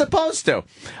 You're not supposed to.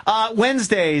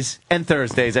 Wednesdays and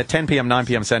Thursdays at 10 p.m., 9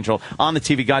 p.m. Central on the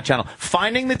TV Guide channel.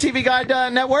 Finding the TV Guide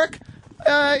network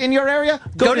in your area?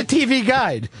 Go to TV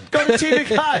Guide. Go to TV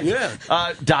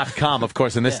Guide. .com, of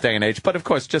course, in this day and age. But, of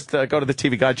course, just go to the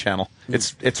TV Guide channel.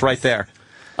 It's right there.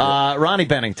 Ronnie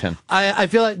Bennington. I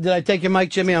feel like, did I take your mic,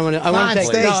 Jimmy? I want to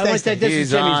take this.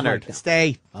 He's honored.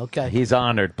 Stay. Okay. He's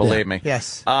honored, believe me.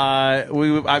 Yes.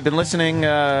 I've been listening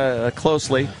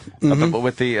closely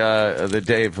with the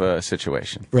Dave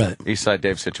situation. Right. Eastside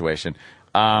Dave situation.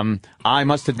 I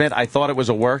must admit, I thought it was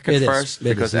a work at first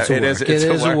because it is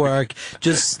a work.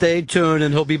 Just stay tuned,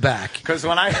 and he'll be back. Because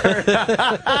when I heard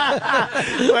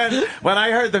when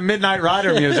I heard the Midnight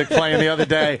Rider music playing the other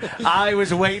day, I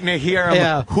was waiting to hear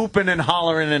him hooping and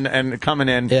hollering and coming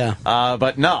in. Yeah.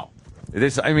 But no,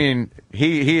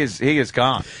 he is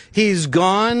gone. He's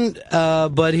gone,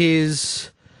 but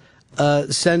he's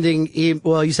sending.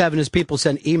 He's having his people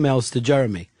send emails to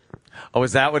Jeremy. Oh,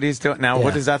 is that what he's doing? Now,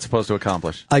 what is that supposed to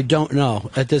accomplish? I don't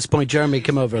know. At this point, Jeremy,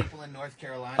 come over. People in North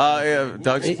Carolina.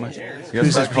 Doug's...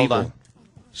 Who's his people? On.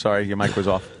 Sorry, your mic was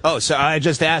off. Oh, so I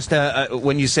just asked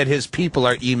when you said his people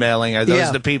are emailing, are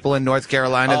those the people in North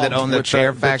Carolina that own the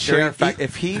chair factory?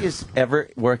 If he is ever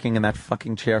working in that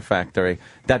fucking chair factory,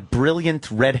 that brilliant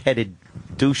red-headed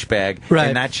douchebag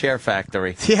in that chair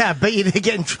factory. Yeah, but you'd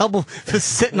get in trouble for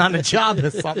sitting on a job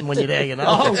or something when you're there, you know?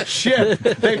 Oh, shit.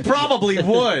 They probably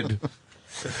would.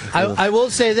 I will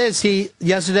say this.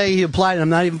 Yesterday he applied, and I'm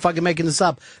not even fucking making this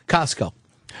up, Costco.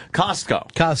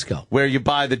 Where you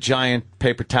buy the giant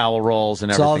paper towel rolls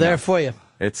and everything. It's all there else. for you.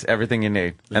 It's everything you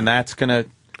need. And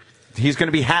he's going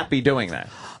to be happy doing that.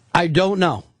 I don't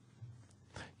know.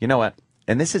 You know what?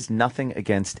 And this is nothing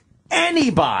against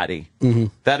anybody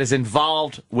that is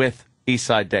involved with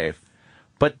Eastside Dave.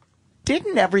 But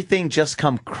didn't everything just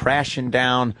come crashing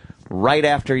down right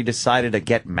after he decided to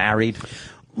get married?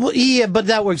 Well, yeah, but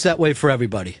that works that way for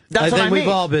everybody. I think we've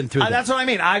all been through that. That's what I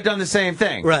mean. I've done the same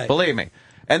thing. Right. Believe me.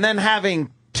 And then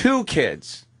having 2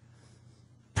 kids,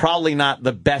 probably not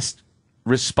the best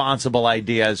responsible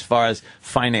idea as far as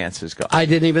finances go. I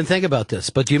didn't even think about this,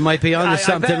 but you might be onto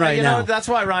something right now. That's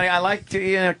why, Ronnie, I like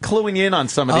cluing you in on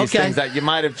some of these things that you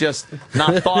might have just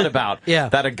not thought about. Yeah.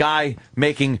 That a guy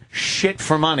making shit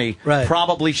for money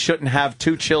probably shouldn't have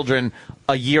 2 children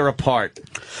a year apart.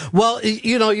 Well,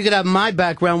 you could have my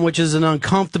background, which is an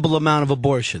uncomfortable amount of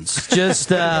abortions.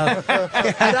 Just, and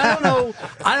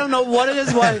I don't know what it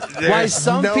is. Why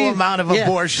some people amount of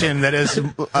abortion that is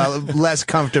less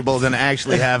comfortable than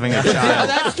actually having a child. Yeah,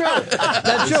 that's true.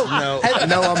 That's true.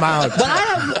 No amount. But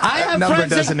I have number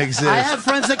friends doesn't exist. I have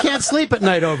friends that can't sleep at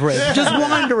night over it. Just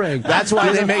wondering. That's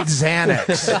why they made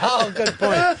Xanax. Oh, good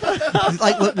point.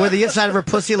 Like where the inside of her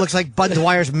pussy looks like Bud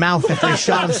Dwyer's mouth after he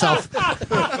shot himself.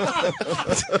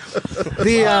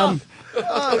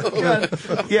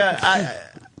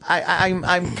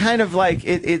 I'm kind of like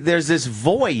there's this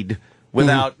void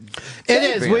without. It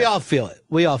is. We all feel it.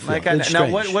 It's now,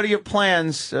 what are your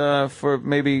plans for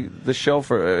maybe the show?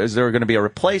 Is there going to be a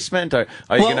replacement? Or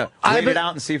are you going to wait it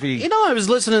out and see if he? I was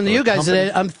listening to you guys today.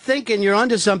 I'm thinking you're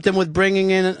onto something with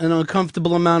bringing in an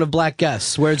uncomfortable amount of black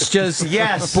guests, where it's just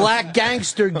black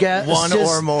gangster guests, one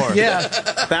or more. Yeah,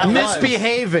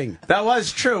 misbehaving. That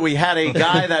was true. We had a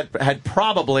guy that had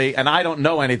probably, and I don't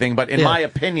know anything, but in my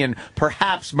opinion,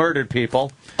 perhaps murdered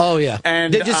people. Oh yeah.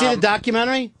 And did you see the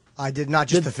documentary? I did not,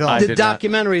 just the film. The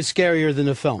documentary is scarier than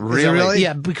the film. Really?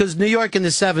 Yeah, because New York in the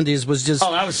 70s was just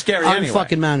that was scary anyway.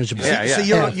 Unfucking manageable. So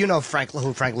you know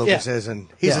who Frank Lucas is, and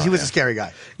he was a scary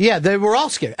guy. Yeah, they were all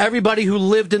scary. Everybody who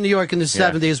lived in New York in the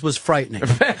 70s was frightening.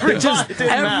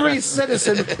 Every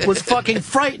citizen was fucking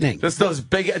frightening. Just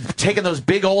taking those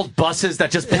big old buses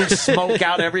that just blew smoke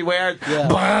out everywhere.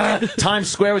 Yeah. Times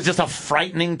Square was just a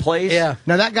frightening place. Yeah.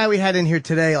 Now that guy we had in here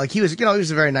today, like he was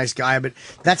a very nice guy, but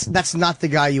that's not the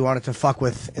guy you wanted to fuck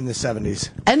with in the 70s.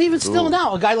 And even still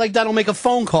now, a guy like that will make a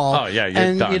phone call. Oh yeah,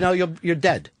 and done. you know you're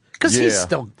dead because he's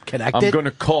still connected. I'm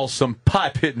gonna call some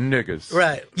pipe hitting niggas.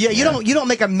 Right. Yeah, you don't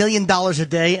make $1 million a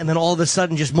day and then all of a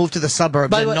sudden just move to the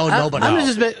suburbs and know nobody.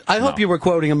 I hope you were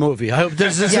quoting a movie. I hope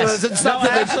this is something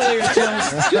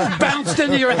that just bounced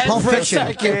into your head Pulp for Fiction.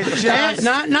 a second.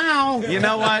 Not now. You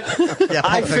know what?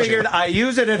 I figured I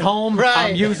use it at home. Right.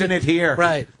 I'm using it here.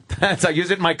 Right. I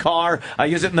use it in my car. I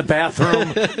use it in the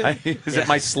bathroom. I use it in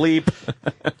my sleep.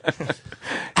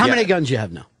 How many guns do you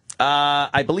have now?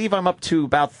 I believe I'm up to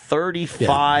about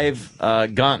 35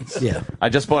 guns. Yeah. I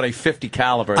just bought a 50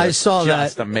 caliber. I saw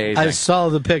just that. amazing. I saw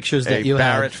the pictures that you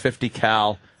had. Barrett 50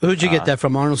 cal. Who'd you get that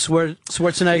from? Arnold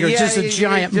Schwarzenegger? Yeah, just a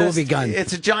giant movie gun.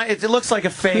 It's a giant. It looks like a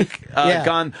fake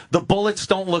gun. The bullets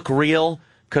don't look real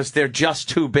because they're just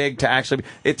too big to actually.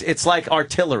 It's like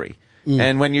artillery,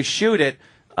 and when you shoot it.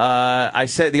 I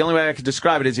said the only way I could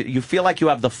describe it is you feel like you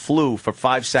have the flu for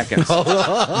 5 seconds.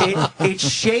 It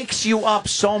shakes you up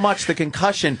so much, the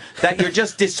concussion, that you're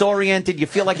just disoriented. You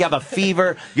feel like you have a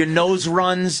fever. Your nose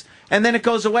runs. And then it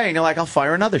goes away, and you're like, I'll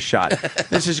fire another shot.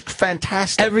 This is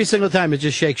fantastic. Every single time, it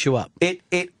just shakes you up.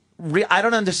 I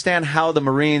don't understand how the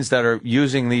Marines that are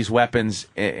using these weapons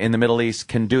in the Middle East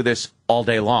can do this all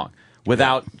day long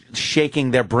without shaking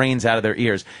their brains out of their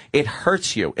ears. It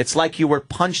hurts you. It's like you were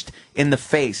punched in the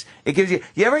face. It gives you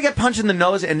ever get punched in the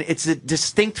nose and it's a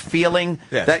distinct feeling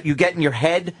that you get in your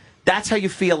head? That's how you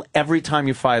feel every time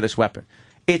you fire this weapon.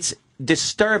 It's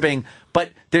disturbing, but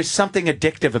there's something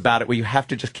addictive about it where you have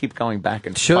to just keep going back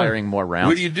and firing more rounds.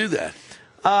 Where do you do that?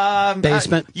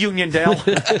 Basement.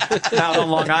 Uniondale, out on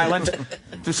Long Island,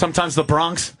 sometimes the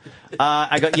Bronx.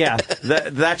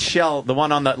 That shell, the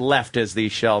one on the left is the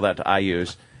shell that I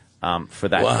use for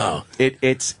that. Wow.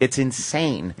 It's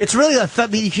insane. It's really a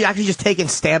you could actually just take and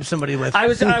stab somebody with. I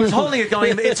was holding it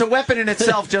going, it's a weapon in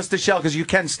itself, just a shell, because you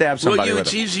can stab somebody with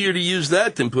it's it. easier to use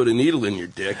that than put a needle in your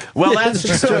dick. Well, that's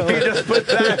true. You just put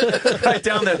that right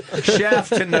down the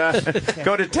shaft and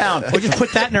go to town. Or just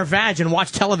put that in her vag and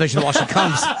watch television while she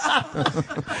comes.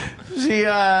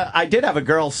 I did have a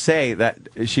girl say that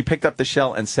she picked up the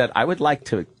shell and said, I would like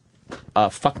to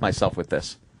fuck myself with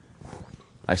this.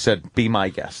 I said, be my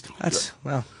guest.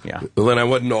 Yeah. Well, then I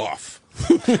wasn't off.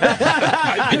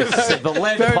 The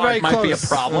lead part might be a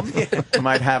problem. You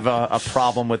might have a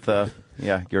problem with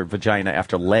your vagina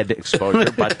after lead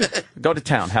exposure, but go to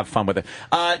town, have fun with it.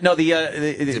 No,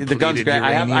 the guns.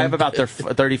 I have about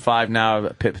 35 now,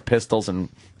 pistols and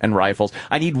rifles.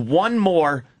 I need one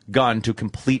more gun to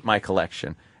complete my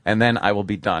collection, and then I will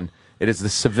be done. It is the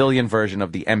civilian version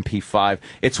of the MP5.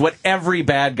 It's what every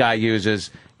bad guy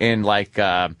uses in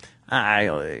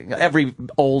every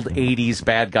old 80s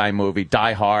bad guy movie,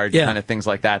 Die Hard, kind of things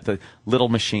like that. The little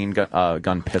machine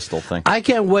gun pistol thing. I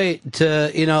can't wait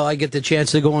to, I get the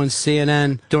chance to go on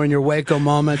CNN during your Waco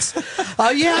moments.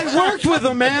 I worked with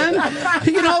him, man.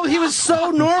 He was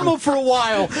so normal for a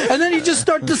while, and then you just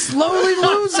start to slowly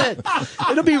lose it.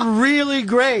 It'll be really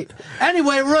great.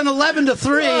 Anyway, we're on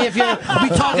 11-3. If you'll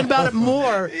be talking about it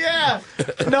more. Yeah.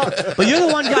 No, but you're the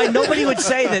one guy nobody would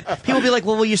say that. People would be like,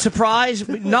 well, were you surprised?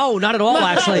 No, not at all,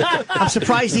 actually. I'm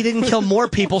surprised he didn't kill more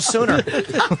people sooner.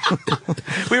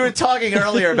 We were talking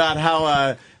earlier about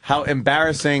how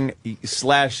embarrassing /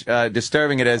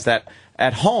 disturbing it is that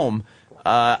at home,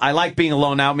 I like being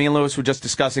alone now. Me and Lewis were just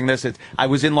discussing this. I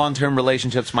was in long-term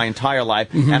relationships my entire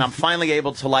life, and I'm finally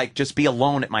able to just be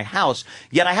alone at my house.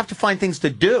 Yet I have to find things to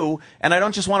do, and I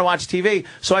don't just want to watch TV.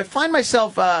 So I find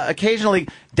myself occasionally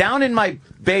down in my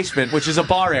basement, which is a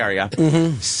bar area,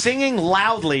 singing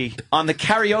loudly on the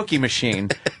karaoke machine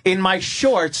in my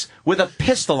shorts with a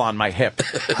pistol on my hip.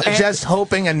 Just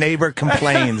hoping a neighbor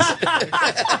complains.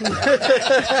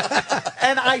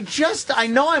 And I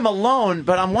know I'm alone,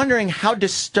 but I'm wondering how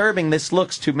disturbing this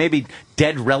looks to maybe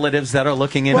dead relatives that are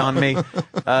looking in on me. Even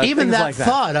things that like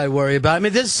thought I worry about. I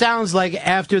mean, this sounds like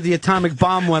after the atomic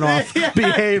bomb went off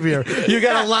behavior. You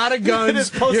got a lot of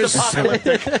guns.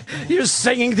 You're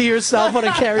singing to yourself on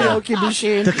a karaoke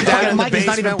machine. The guy in the mic is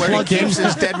not even basement where he plugged in. keeps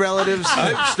his dead relatives.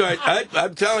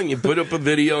 I'm telling you, put up a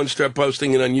video and start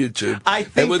posting it on YouTube. I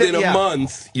think and within that, a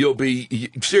month, you'll be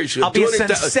seriously. I'll be a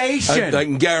sensation. I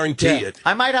can guarantee it.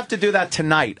 I might have to do that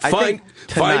tonight. Find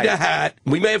a hat.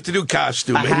 We may have to do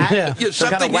costuming. A hat? Yeah, Some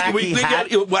something kind of wacky we hat?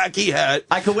 got a wacky hat.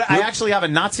 I actually have a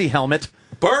Nazi helmet.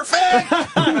 Perfect. We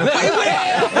win.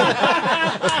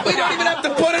 We don't even have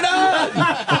to put it on.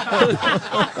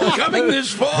 Coming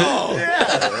this fall.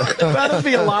 Yeah. That'll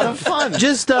be a lot of fun.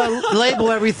 Just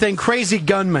label everything Crazy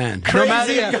Gunman.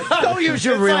 Don't use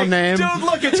your real name. Dude,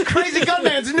 look, it's Crazy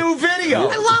Gunman's new video.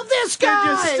 I love this guy.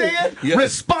 Did you see it? Yeah.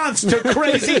 Response to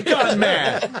Crazy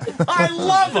Gunman. I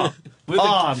love him.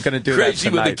 I'm going to do Crazy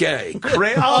that tonight. with a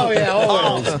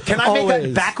K. Can I make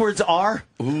that backwards R?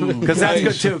 Because that's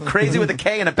good, too. Crazy with a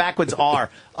K and a backwards R.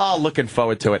 Oh, looking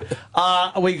forward to it.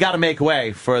 We got to make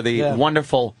way for the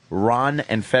wonderful Ron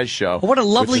and Fez show. What a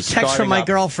lovely text from my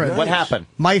girlfriend. What happened?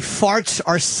 My farts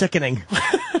are sickening.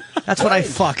 That's what I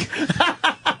fuck.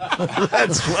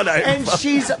 That's what I And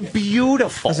she's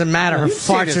beautiful. Doesn't matter. Her You've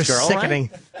seen farts this are girl, sickening.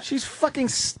 Right? She's fucking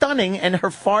stunning, and her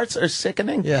farts are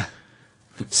sickening. Yeah.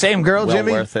 Same girl, Well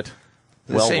Jimmy? worth it.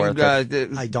 The Well same, worth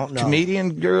it. I don't know.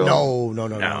 Comedian girl?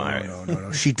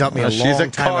 No. She dumped me a She's long a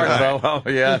time card, ago. though. Oh,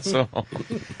 yeah. So.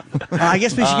 I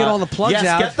guess we should get all the plugs yes,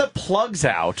 out. get the plugs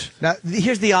out. Now,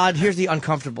 here's the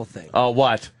uncomfortable thing. Oh,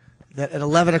 what? That at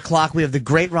 11 o'clock we have the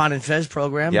great Ron and Fez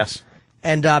program. Yes.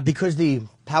 And because the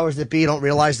powers that be don't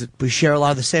realize that we share a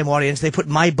lot of the same audience, they put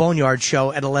my Boneyard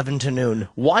show at 11 to noon.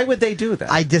 Why would they do that?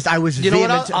 I was vehement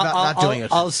about not doing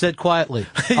it. I'll sit quietly.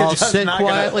 I'll sit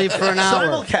quietly for an hour.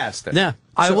 Simulcast it. Yeah,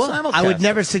 I will. I would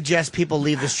never suggest people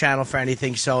leave this channel for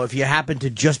anything. So if you happen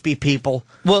to just be people,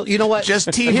 well, you know what? Just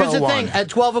TiVo Here's the one. thing: at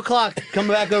 12 o'clock, come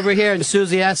back over here, and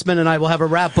Susie Essman and I will have a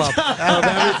wrap up of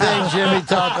everything Jimmy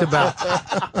talked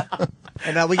about.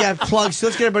 And we got plugs. So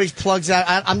let's get everybody's plugs out.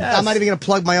 I'm not even going to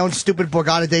plug my own stupid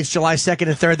Borgata dates, July 2nd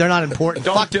and 3rd. They're not important.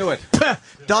 Don't do it.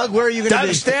 Doug, where are you going to be?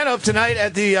 Doug stand-up tonight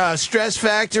at the Stress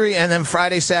Factory, and then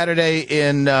Friday, Saturday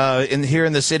in here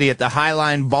in the city at the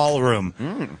Highline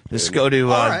Ballroom. Just go to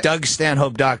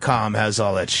DougStanhope.com. Has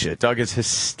all that shit. Doug is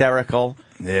hysterical.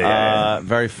 Yeah.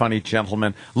 Very funny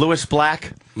gentleman. Lewis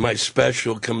Black. My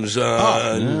special comes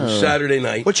on Saturday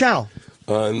night. What channel?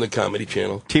 On the Comedy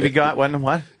Channel. TV Got what?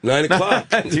 9 o'clock.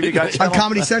 TV Got On channel?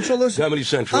 Comedy Central, Luce? Comedy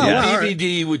Central. Oh, Yeah. wow.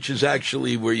 DVD, which is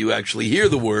actually where you actually hear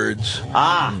the words,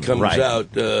 comes right.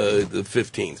 out the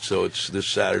 15th. So it's this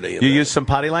Saturday. You use some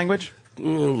potty language? A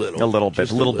little. A little bit.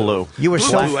 Just a little blue. You were Blue,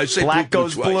 so I say Black blue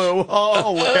goes twice. blue.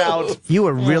 Oh, look out. you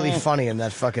were really funny in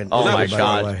that fucking. Oh, that my was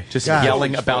God. way. Just God.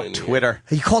 yelling It's about funny, Twitter.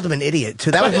 You called him an idiot too.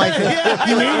 That was my thing.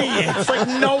 You idiot. It's like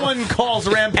no one calls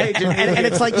Rampage an idiot. And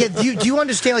it's like, do you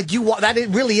understand? Like, that it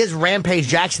really is Rampage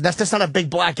Jackson. That's not a big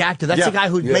black actor. That's the guy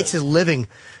who makes his living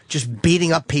just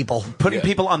beating up people, putting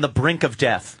people on the brink of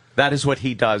death. That is what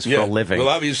he does for a living. Well,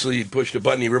 obviously, he pushed a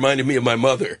button. He reminded me of my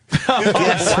mother.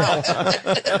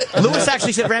 Lewis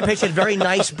actually said Rampage had very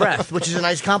nice breath, which is a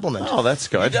nice compliment. Oh, that's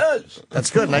He good. does. That's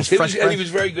good. Nice fresh breath. And he was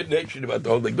very good-natured about the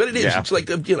whole thing. But it is. Yeah. It's like,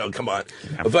 come on.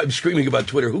 If I'm screaming about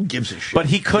Twitter, who gives a shit? But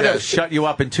he could have shut you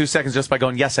up in 2 seconds just by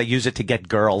going, yes, I use it to get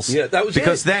girls. Yeah, that was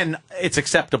because it. then it's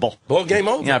acceptable. Ball game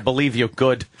over. Yeah, I believe you.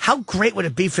 Good. How great would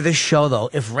it be for this show, though,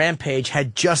 if Rampage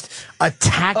had just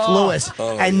attacked Lewis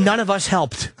and none of us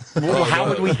helped? Well, how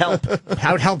would we help?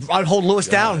 I'd hold Lewis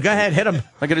down. Go ahead, hit him. Am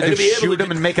I going to And to be able shoot to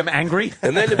him and make him angry?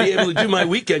 And then to be able to do my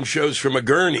weekend shows from a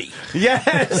gurney.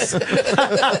 Yes.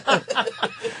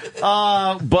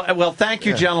 Well, thank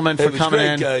you, gentlemen, for was coming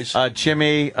great, in. guys.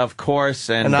 Jimmy, of course,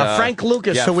 and Frank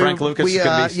Lucas. Yeah, so Frank Lucas. is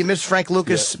gonna be- you missed Frank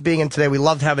Lucas being in today. We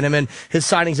loved having him in. His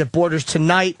signings at Borders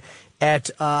tonight at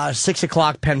 6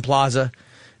 o'clock, Penn Plaza.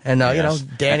 And,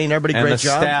 Danny and everybody, and great the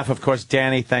job. staff, of course,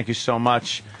 Danny, thank you so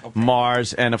much.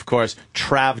 Mars, and, of course,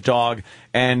 Trav Dog,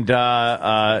 and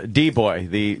D-Boy,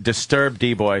 the disturbed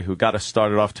D-Boy, who got us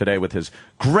started off today with his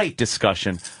great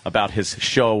discussion about his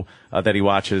show that he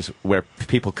watches where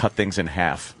people cut things in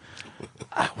half.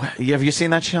 Have you seen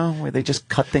that show where they just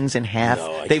cut things in half?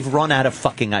 No, They've run out of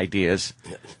fucking ideas.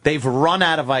 They've run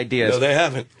out of ideas. No, they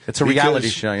haven't. It's a reality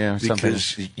show, yeah.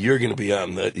 Because you're going to be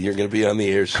on the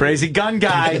air soon. Crazy Gun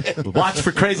Guy. Watch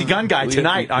for Crazy Gun Guy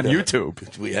tonight on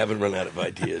YouTube. We haven't run out of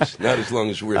ideas. Not as long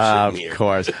as we're sitting here. Of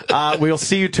course. We'll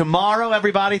see you tomorrow,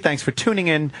 everybody. Thanks for tuning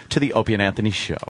in to the Opie and Anthony Show.